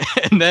dream,"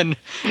 and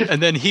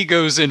then he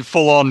goes in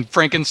full on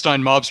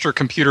Frankenstein mobster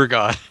computer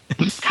god.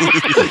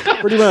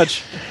 Pretty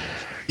much.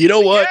 You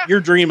know what? Your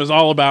dream is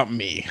all about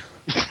me.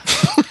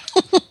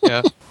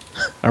 Yeah.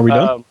 Are we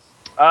done?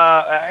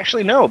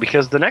 Actually, no,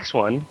 because the next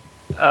one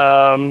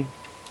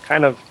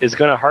kind of is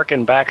going to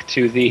harken back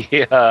to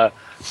the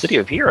City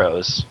of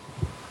Heroes.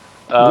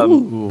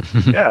 Ooh.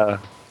 Yeah.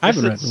 I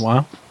haven't read in a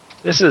while.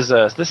 This is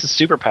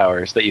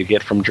superpowers that you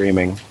get from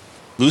dreaming.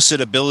 Lucid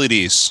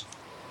abilities.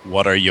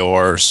 What are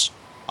yours?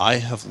 I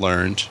have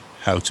learned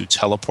how to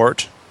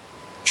teleport,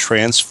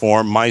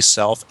 transform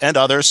myself and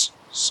others,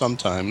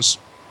 sometimes,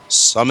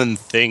 summon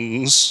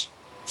things,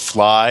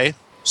 fly,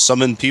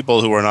 summon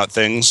people who are not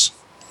things,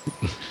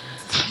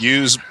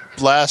 use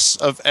blasts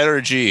of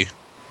energy.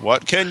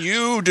 What can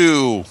you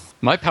do?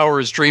 My power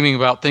is dreaming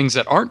about things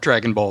that aren't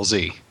Dragon Ball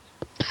Z.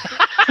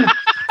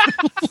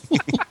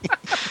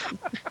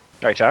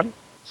 All right, John?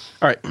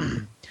 All right.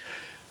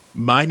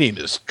 My name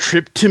is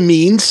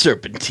Tryptamine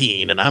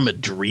Serpentine, and I'm a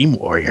dream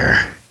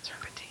warrior.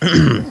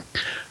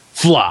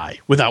 Fly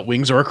without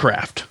wings or a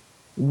craft.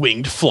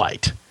 Winged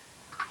flight.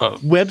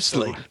 Web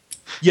sling.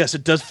 Yes,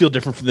 it does feel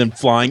different than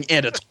flying,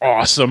 and it's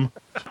awesome.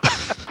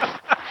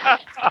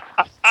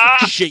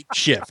 Shape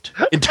shift.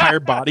 Entire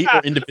body or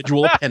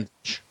individual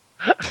appendage.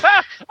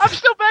 I'm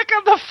still back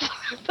on the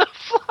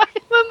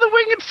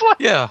winged fly.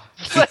 Yeah.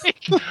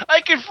 Like,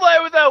 I can fly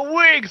without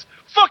wings.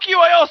 Fuck you,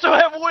 I also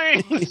have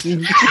wings.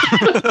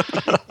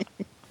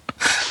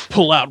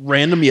 Pull out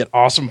random yet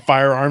awesome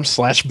firearms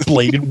 /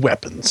 bladed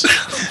weapons.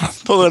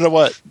 Pull out a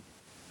what?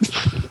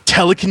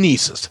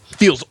 Telekinesis.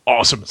 Feels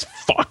awesome as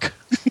fuck.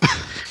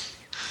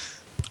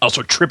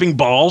 Also tripping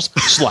balls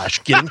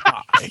 / getting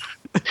high.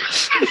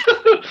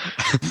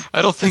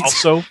 I don't think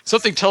Also,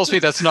 something tells me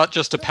that's not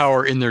just a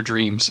power in their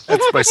dreams.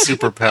 That's my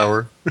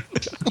superpower.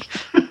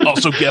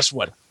 also, guess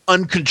what?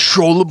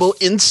 Uncontrollable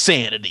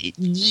insanity.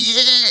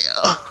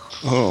 Yeah.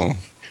 Oh.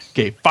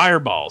 Okay,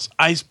 fireballs,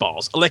 ice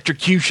balls,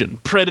 electrocution,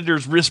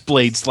 predator's wrist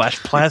blade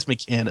 / plasma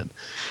cannon,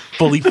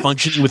 fully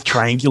functioning with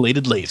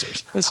triangulated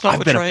lasers. That's not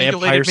what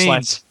triangulated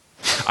means.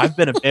 I've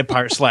been a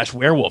vampire /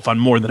 werewolf on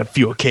more than a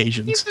few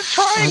occasions. It's a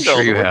triangle.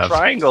 sure you The have.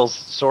 triangle's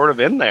sort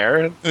of in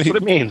there. That's what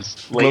it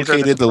means. Laser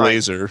Located the triangle.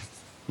 laser.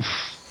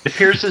 It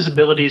appears his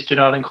abilities do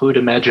not include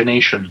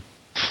imagination.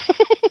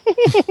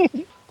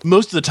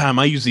 Most of the time,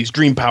 I use these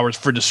dream powers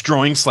for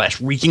destroying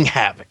 / wreaking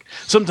havoc.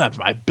 Sometimes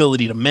my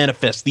ability to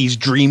manifest these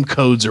dream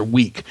codes are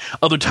weak.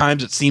 Other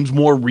times, it seems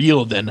more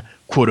real than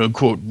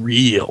quote-unquote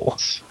real.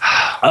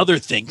 Other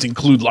things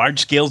include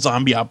large-scale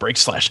zombie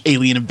outbreaks /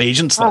 alien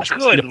invasion /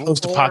 good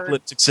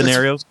post-apocalyptic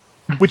scenarios,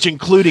 which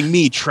including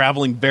me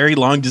traveling very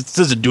long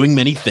distances and doing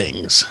many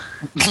things.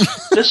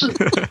 This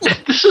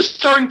is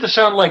starting to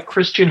sound like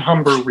Christian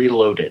Humber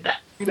Reloaded.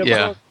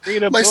 Yeah.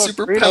 My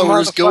superpower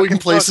is going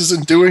places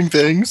and doing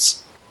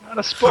things. Not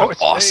a sports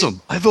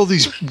Awesome. I have all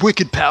these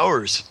wicked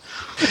powers.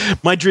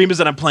 My dream is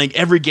that I'm playing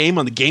every game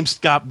on the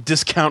GameStop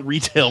discount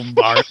retail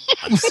bar.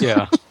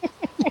 Yeah.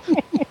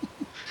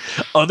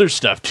 Other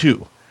stuff,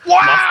 too.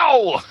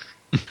 Wow!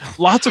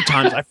 Lots of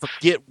times I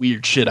forget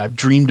weird shit I've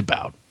dreamed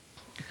about.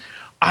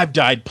 I've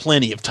died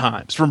plenty of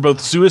times from both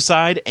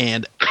suicide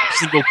and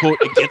single quote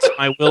against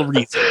my will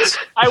reasons,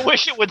 I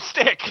wish it would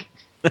stick.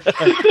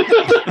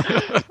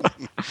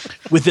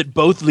 with it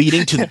both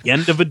leading to the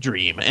end of a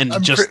dream and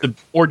just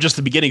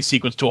the beginning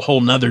sequence to a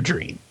whole nother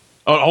dream.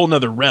 Oh, a whole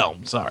nother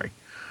realm, sorry.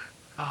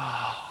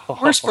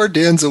 Where's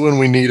Vardanza when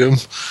we need him?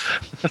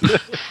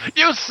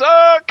 You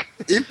suck!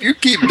 If you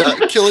keep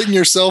killing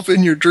yourself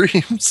in your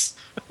dreams.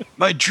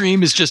 My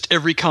dream is just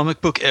every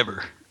comic book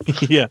ever.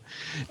 Yeah.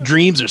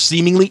 Dreams are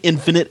seemingly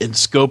infinite in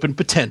scope and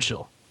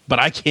potential, but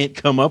I can't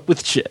come up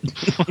with shit.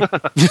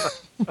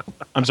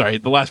 I'm sorry,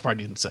 the last part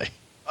I didn't say.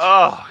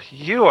 Oh,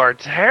 you are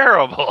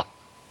terrible.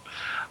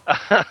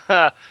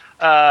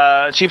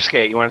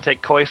 Cheapskate, you want to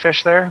take koi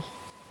fish there?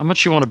 How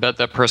much you want to bet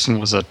that person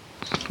was a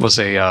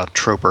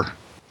troper?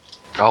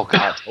 Oh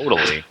God,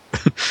 totally.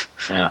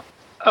 Yeah.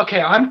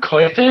 Okay, I'm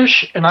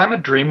Koifish, and I'm a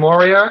dream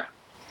warrior.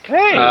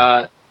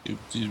 Hey.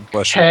 You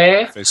blush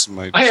Okay. your face in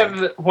my I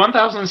have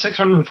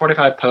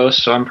 1,645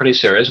 posts, so I'm pretty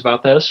serious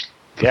about this.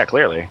 Yeah,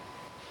 clearly.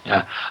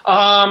 Yeah.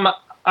 I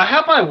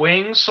have my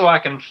wings so I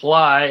can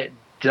fly.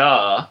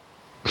 Duh.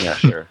 Yeah,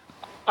 sure.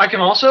 I can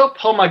also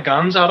pull my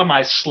guns out of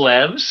my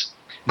sleeves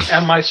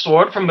and my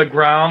sword from the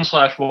ground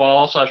 /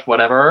 wall /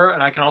 whatever,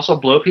 and I can also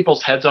blow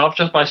people's heads off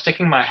just by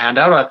sticking my hand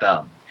out at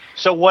them.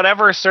 So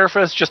whatever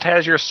surface just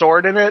has your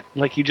sword in it,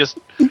 like you just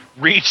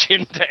reach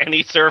into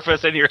any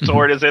surface and your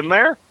sword is in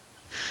there?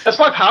 That's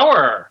my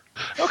power.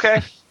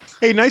 Okay.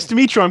 Hey, nice to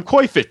meet you. I'm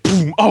Koifit.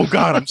 Boom. Oh,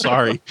 God, I'm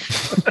sorry.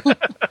 What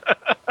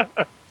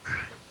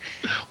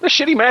a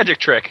shitty magic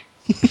trick.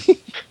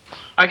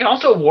 I can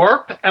also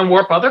warp and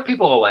warp other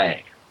people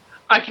away.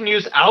 I can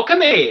use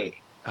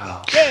alchemy.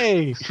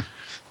 Yay.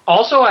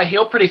 Also, I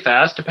heal pretty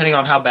fast depending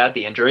on how bad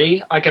the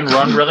injury. I can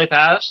run really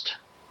fast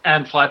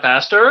and fly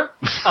faster.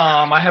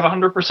 I have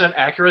 100%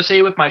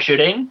 accuracy with my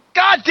shooting.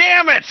 God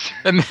damn it!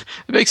 It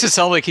makes it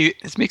sound like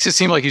it makes it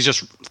seem like he's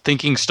just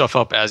thinking stuff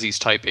up as he's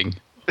typing.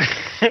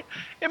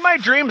 In my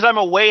dreams, I'm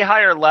a way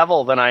higher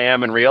level than I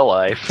am in real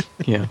life.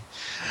 Yeah.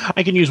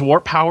 I can use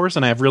warp powers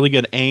and I have really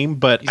good aim,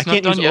 but I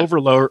can't use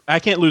overload. I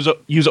can't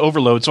use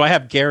overload, so I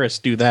have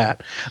Garrus do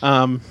that.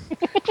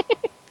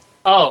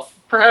 Oh,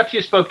 perhaps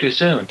you spoke too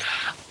soon.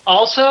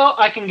 Also,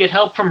 I can get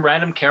help from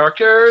random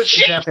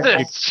characters.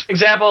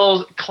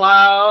 Examples: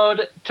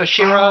 Cloud,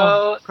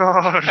 Toshiro,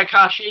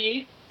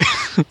 Kakashi.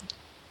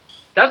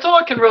 That's all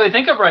I can really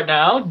think of right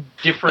now.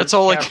 That's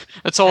all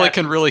I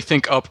can really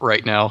think up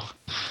right now.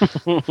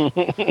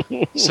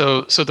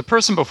 So the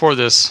person before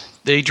this,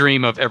 they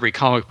dream of every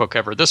comic book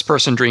ever. This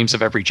person dreams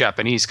of every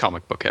Japanese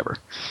comic book ever.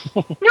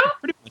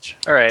 Pretty much.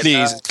 All right.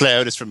 Please,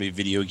 Cloud is from a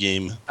video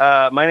game.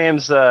 My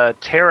name's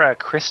Tara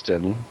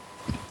Kristen,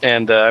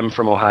 and I'm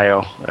from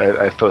Ohio.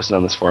 I've posted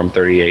on this forum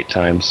 38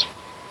 times.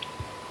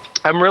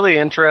 I'm really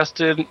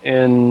interested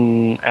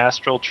in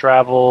astral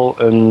travel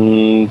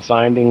and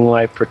finding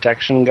my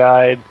protection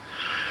guide,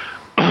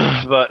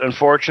 but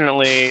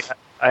unfortunately,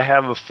 I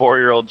have a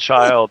 4-year-old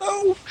child.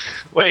 Oh, no.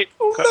 Wait,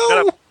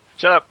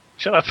 shut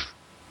up.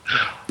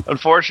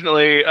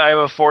 Unfortunately, I have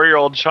a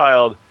 4-year-old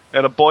child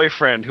and a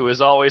boyfriend who is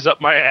always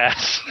up my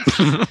ass.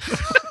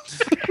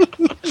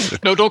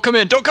 No, don't come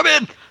in.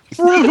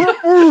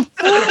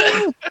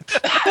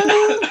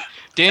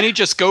 Danny,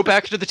 just go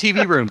back to the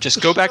TV room.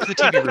 Just go back to the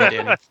TV room,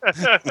 Danny.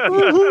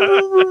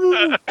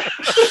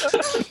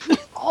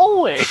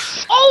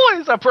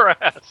 Always up her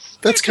ass.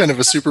 That's kind of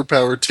a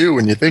superpower, too,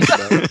 when you think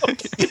about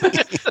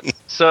it.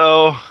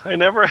 So, I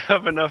never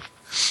have enough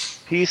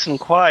peace and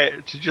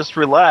quiet to just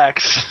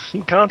relax.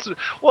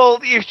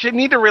 Well, you should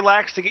need to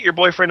relax to get your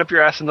boyfriend up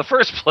your ass in the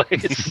first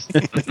place.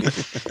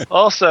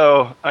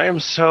 Also, I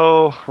am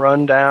so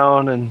run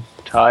down and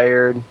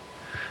tired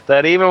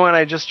that even when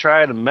I just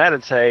try to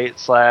meditate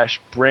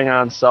 / bring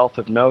on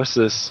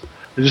self-hypnosis,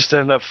 I just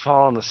end up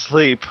falling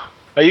asleep.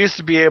 I used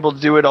to be able to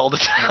do it all the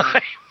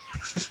time.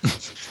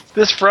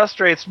 This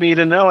frustrates me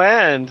to no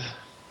end.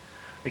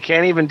 I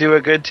can't even do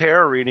a good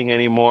tarot reading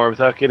anymore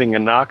without getting a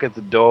knock at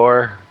the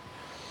door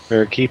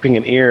or keeping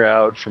an ear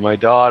out for my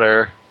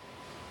daughter.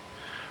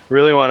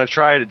 Really want to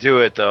try to do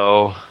it,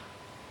 though.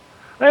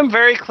 I'm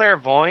very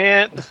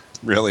clairvoyant.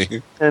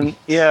 Really? And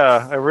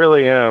yeah, I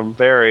really am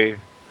very.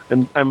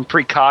 And I'm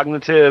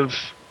precognitive,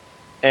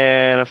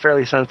 and I'm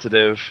fairly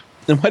sensitive.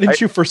 Then why didn't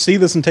you foresee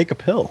this and take a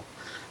pill?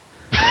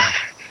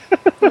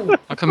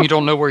 How come you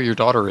don't know where your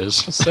daughter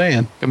is? Just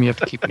saying. How come you have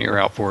to keep an ear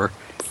out for her?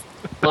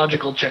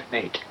 Logical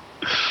checkmate.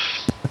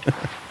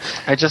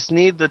 I just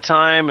need the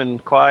time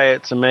and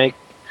quiet to make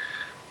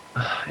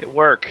it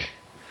work.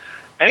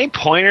 Any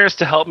pointers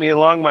to help me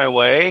along my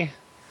way?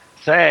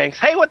 Thanks.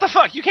 Hey, what the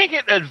fuck? You can't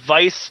get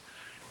advice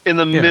in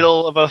the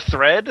middle of a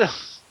thread?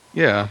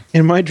 Yeah.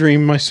 In my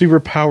dream, my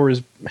superpower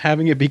is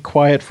having it be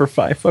quiet for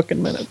 5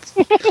 fucking minutes.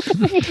 Friday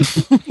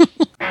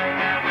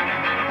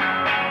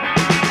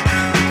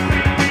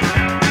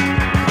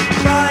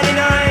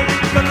night,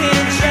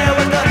 cooking share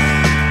with the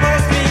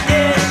roast meat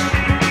dish.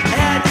 I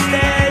had to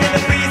stay in the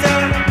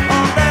freezer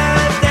all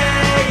Thursday.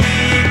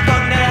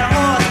 From their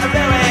horse, I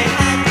really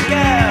had to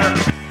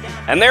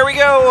go. And there we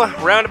go.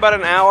 Round about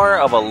an hour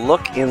of a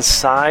look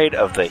inside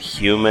of the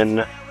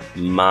human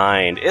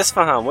mind.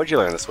 Isfahan, what'd you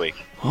learn this week?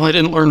 Well, I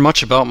didn't learn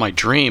much about my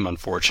dream,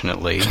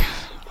 unfortunately.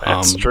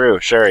 That's true.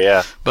 Sure,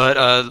 yeah.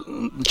 But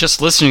just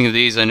listening to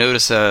these, I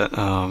noticed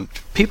that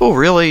people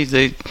really,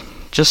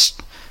 it's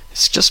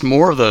just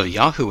more of the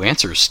Yahoo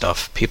Answers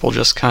stuff. People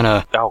just kind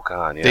of... Oh,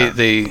 God, yeah.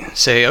 They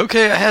say,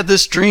 okay, I had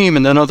this dream,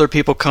 and then other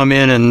people come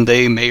in and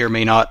they may or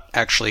may not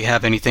actually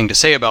have anything to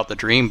say about the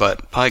dream,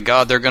 but by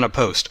God, they're going to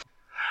post.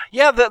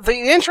 Yeah, the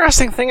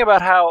interesting thing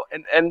about how...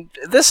 And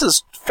this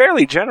is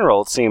fairly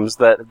general, it seems,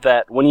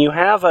 that when you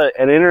have an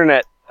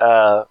internet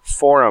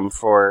forum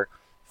for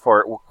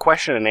for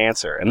question and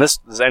answer, and this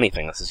is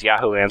anything. This is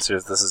Yahoo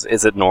Answers. This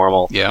is it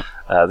normal? Yeah.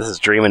 This is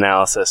Dream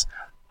Analysis.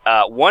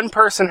 One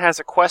person has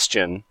a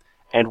question,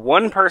 and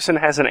one person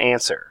has an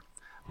answer.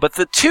 But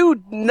the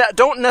two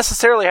don't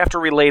necessarily have to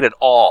relate at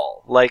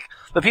all. Like,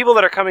 the people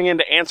that are coming in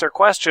to answer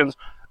questions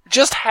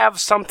just have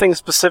something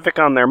specific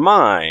on their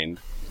mind.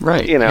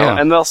 Right.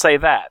 And they'll say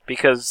that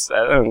because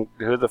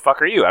who the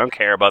fuck are you? I don't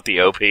care about the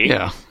OP.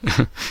 Yeah.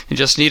 I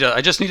just need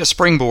a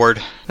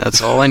springboard.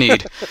 That's all I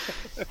need.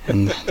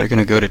 And they're going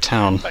to go to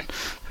town. But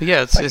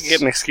yeah, it's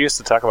get an excuse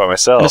to talk about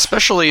myself. And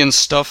especially in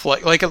stuff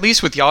like at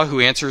least with Yahoo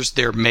Answers,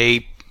 there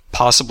may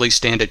possibly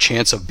stand a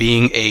chance of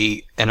being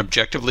an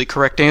objectively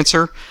correct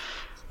answer.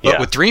 But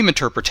with dream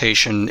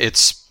interpretation,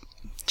 it's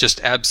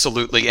just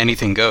absolutely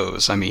anything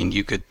goes. I mean,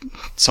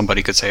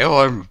 somebody could say,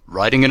 "Oh, I'm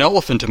riding an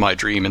elephant in my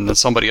dream," and then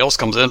somebody else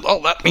comes in,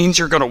 "Oh, that means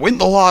you're going to win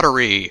the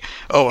lottery.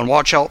 Oh, and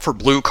watch out for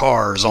blue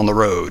cars on the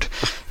road,"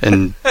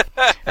 and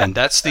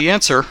that's the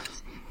answer.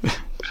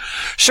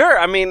 Sure.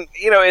 I mean,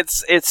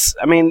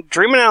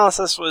 dream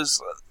analysis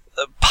was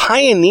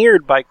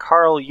pioneered by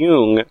Carl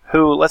Jung,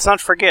 who, let's not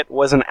forget,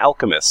 was an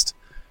alchemist.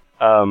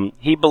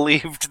 He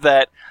believed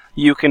that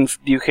you can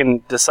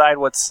decide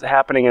what's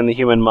happening in the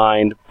human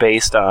mind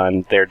based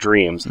on their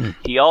dreams.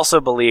 He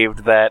also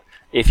believed that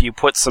if you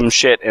put some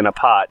shit in a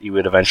pot, you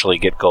would eventually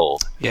get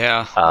gold.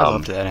 Yeah, I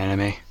loved that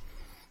anime.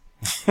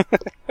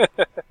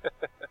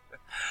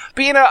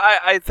 But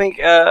I think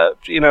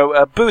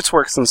Boots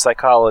works in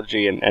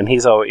psychology, and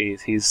he's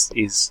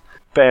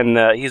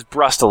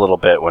brushed a little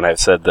bit when I've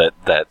said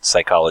that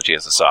psychology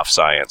is a soft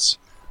science.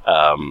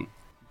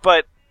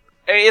 But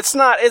it's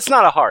not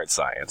a hard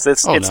science.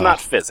 It's not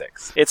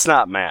physics. It's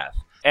not math.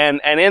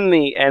 And in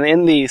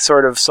the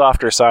sort of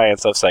softer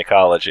science of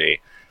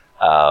psychology,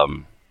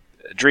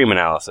 dream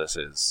analysis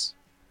is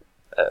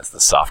the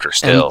softer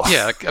still.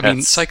 And, I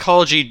mean,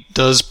 psychology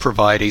does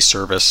provide a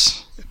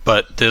service,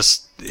 but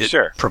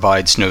it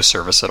provides no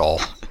service at all.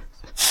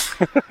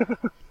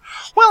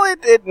 Well,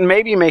 it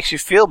maybe makes you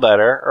feel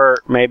better,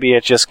 or maybe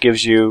it just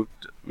makes you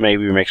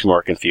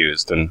more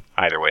confused, and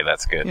either way,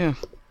 that's good. Yeah.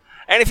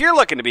 And if you're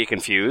looking to be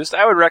confused,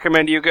 I would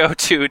recommend you go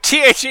to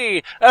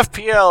thefpl.us.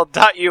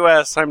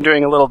 I'm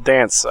doing a little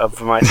dance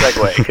of my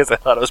segue because I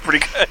thought it was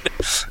pretty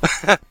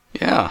good.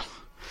 Yeah.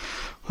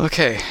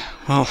 Okay.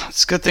 Well,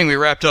 it's a good thing we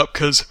wrapped up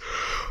because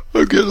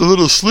I'm getting a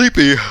little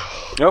sleepy.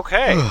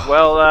 Okay.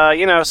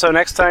 Well, so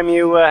next time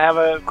you have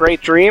a great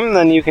dream,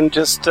 then you can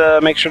just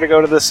make sure to go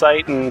to the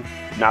site and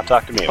not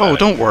talk to me about it. Oh,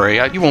 don't worry.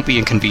 You won't be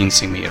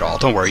inconveniencing me at all.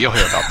 Don't worry. You'll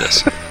hear about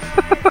this.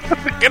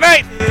 Good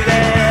night!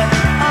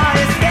 I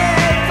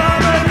escaped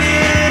from a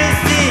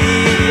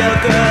beauty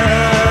girl.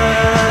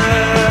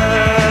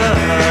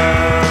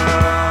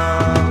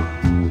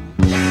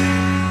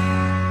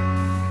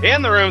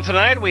 In the room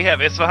tonight, we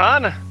have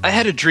Isfahan. I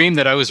had a dream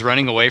that I was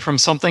running away from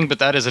something, but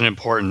that isn't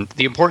important.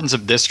 The importance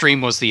of this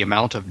dream was the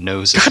amount of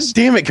noses. God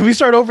damn it. Can we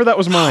start over? That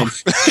was mine.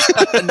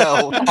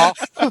 No.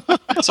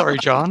 Sorry,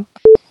 John.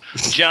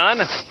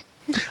 John,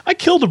 I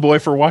killed a boy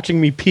for watching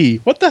me pee.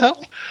 What the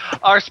hell?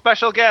 our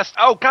special guest.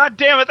 Oh, god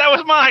damn it, that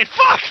was mine.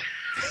 Fuck!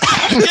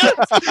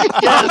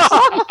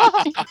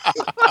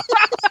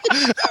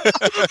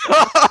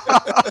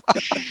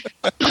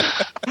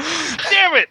 Yes.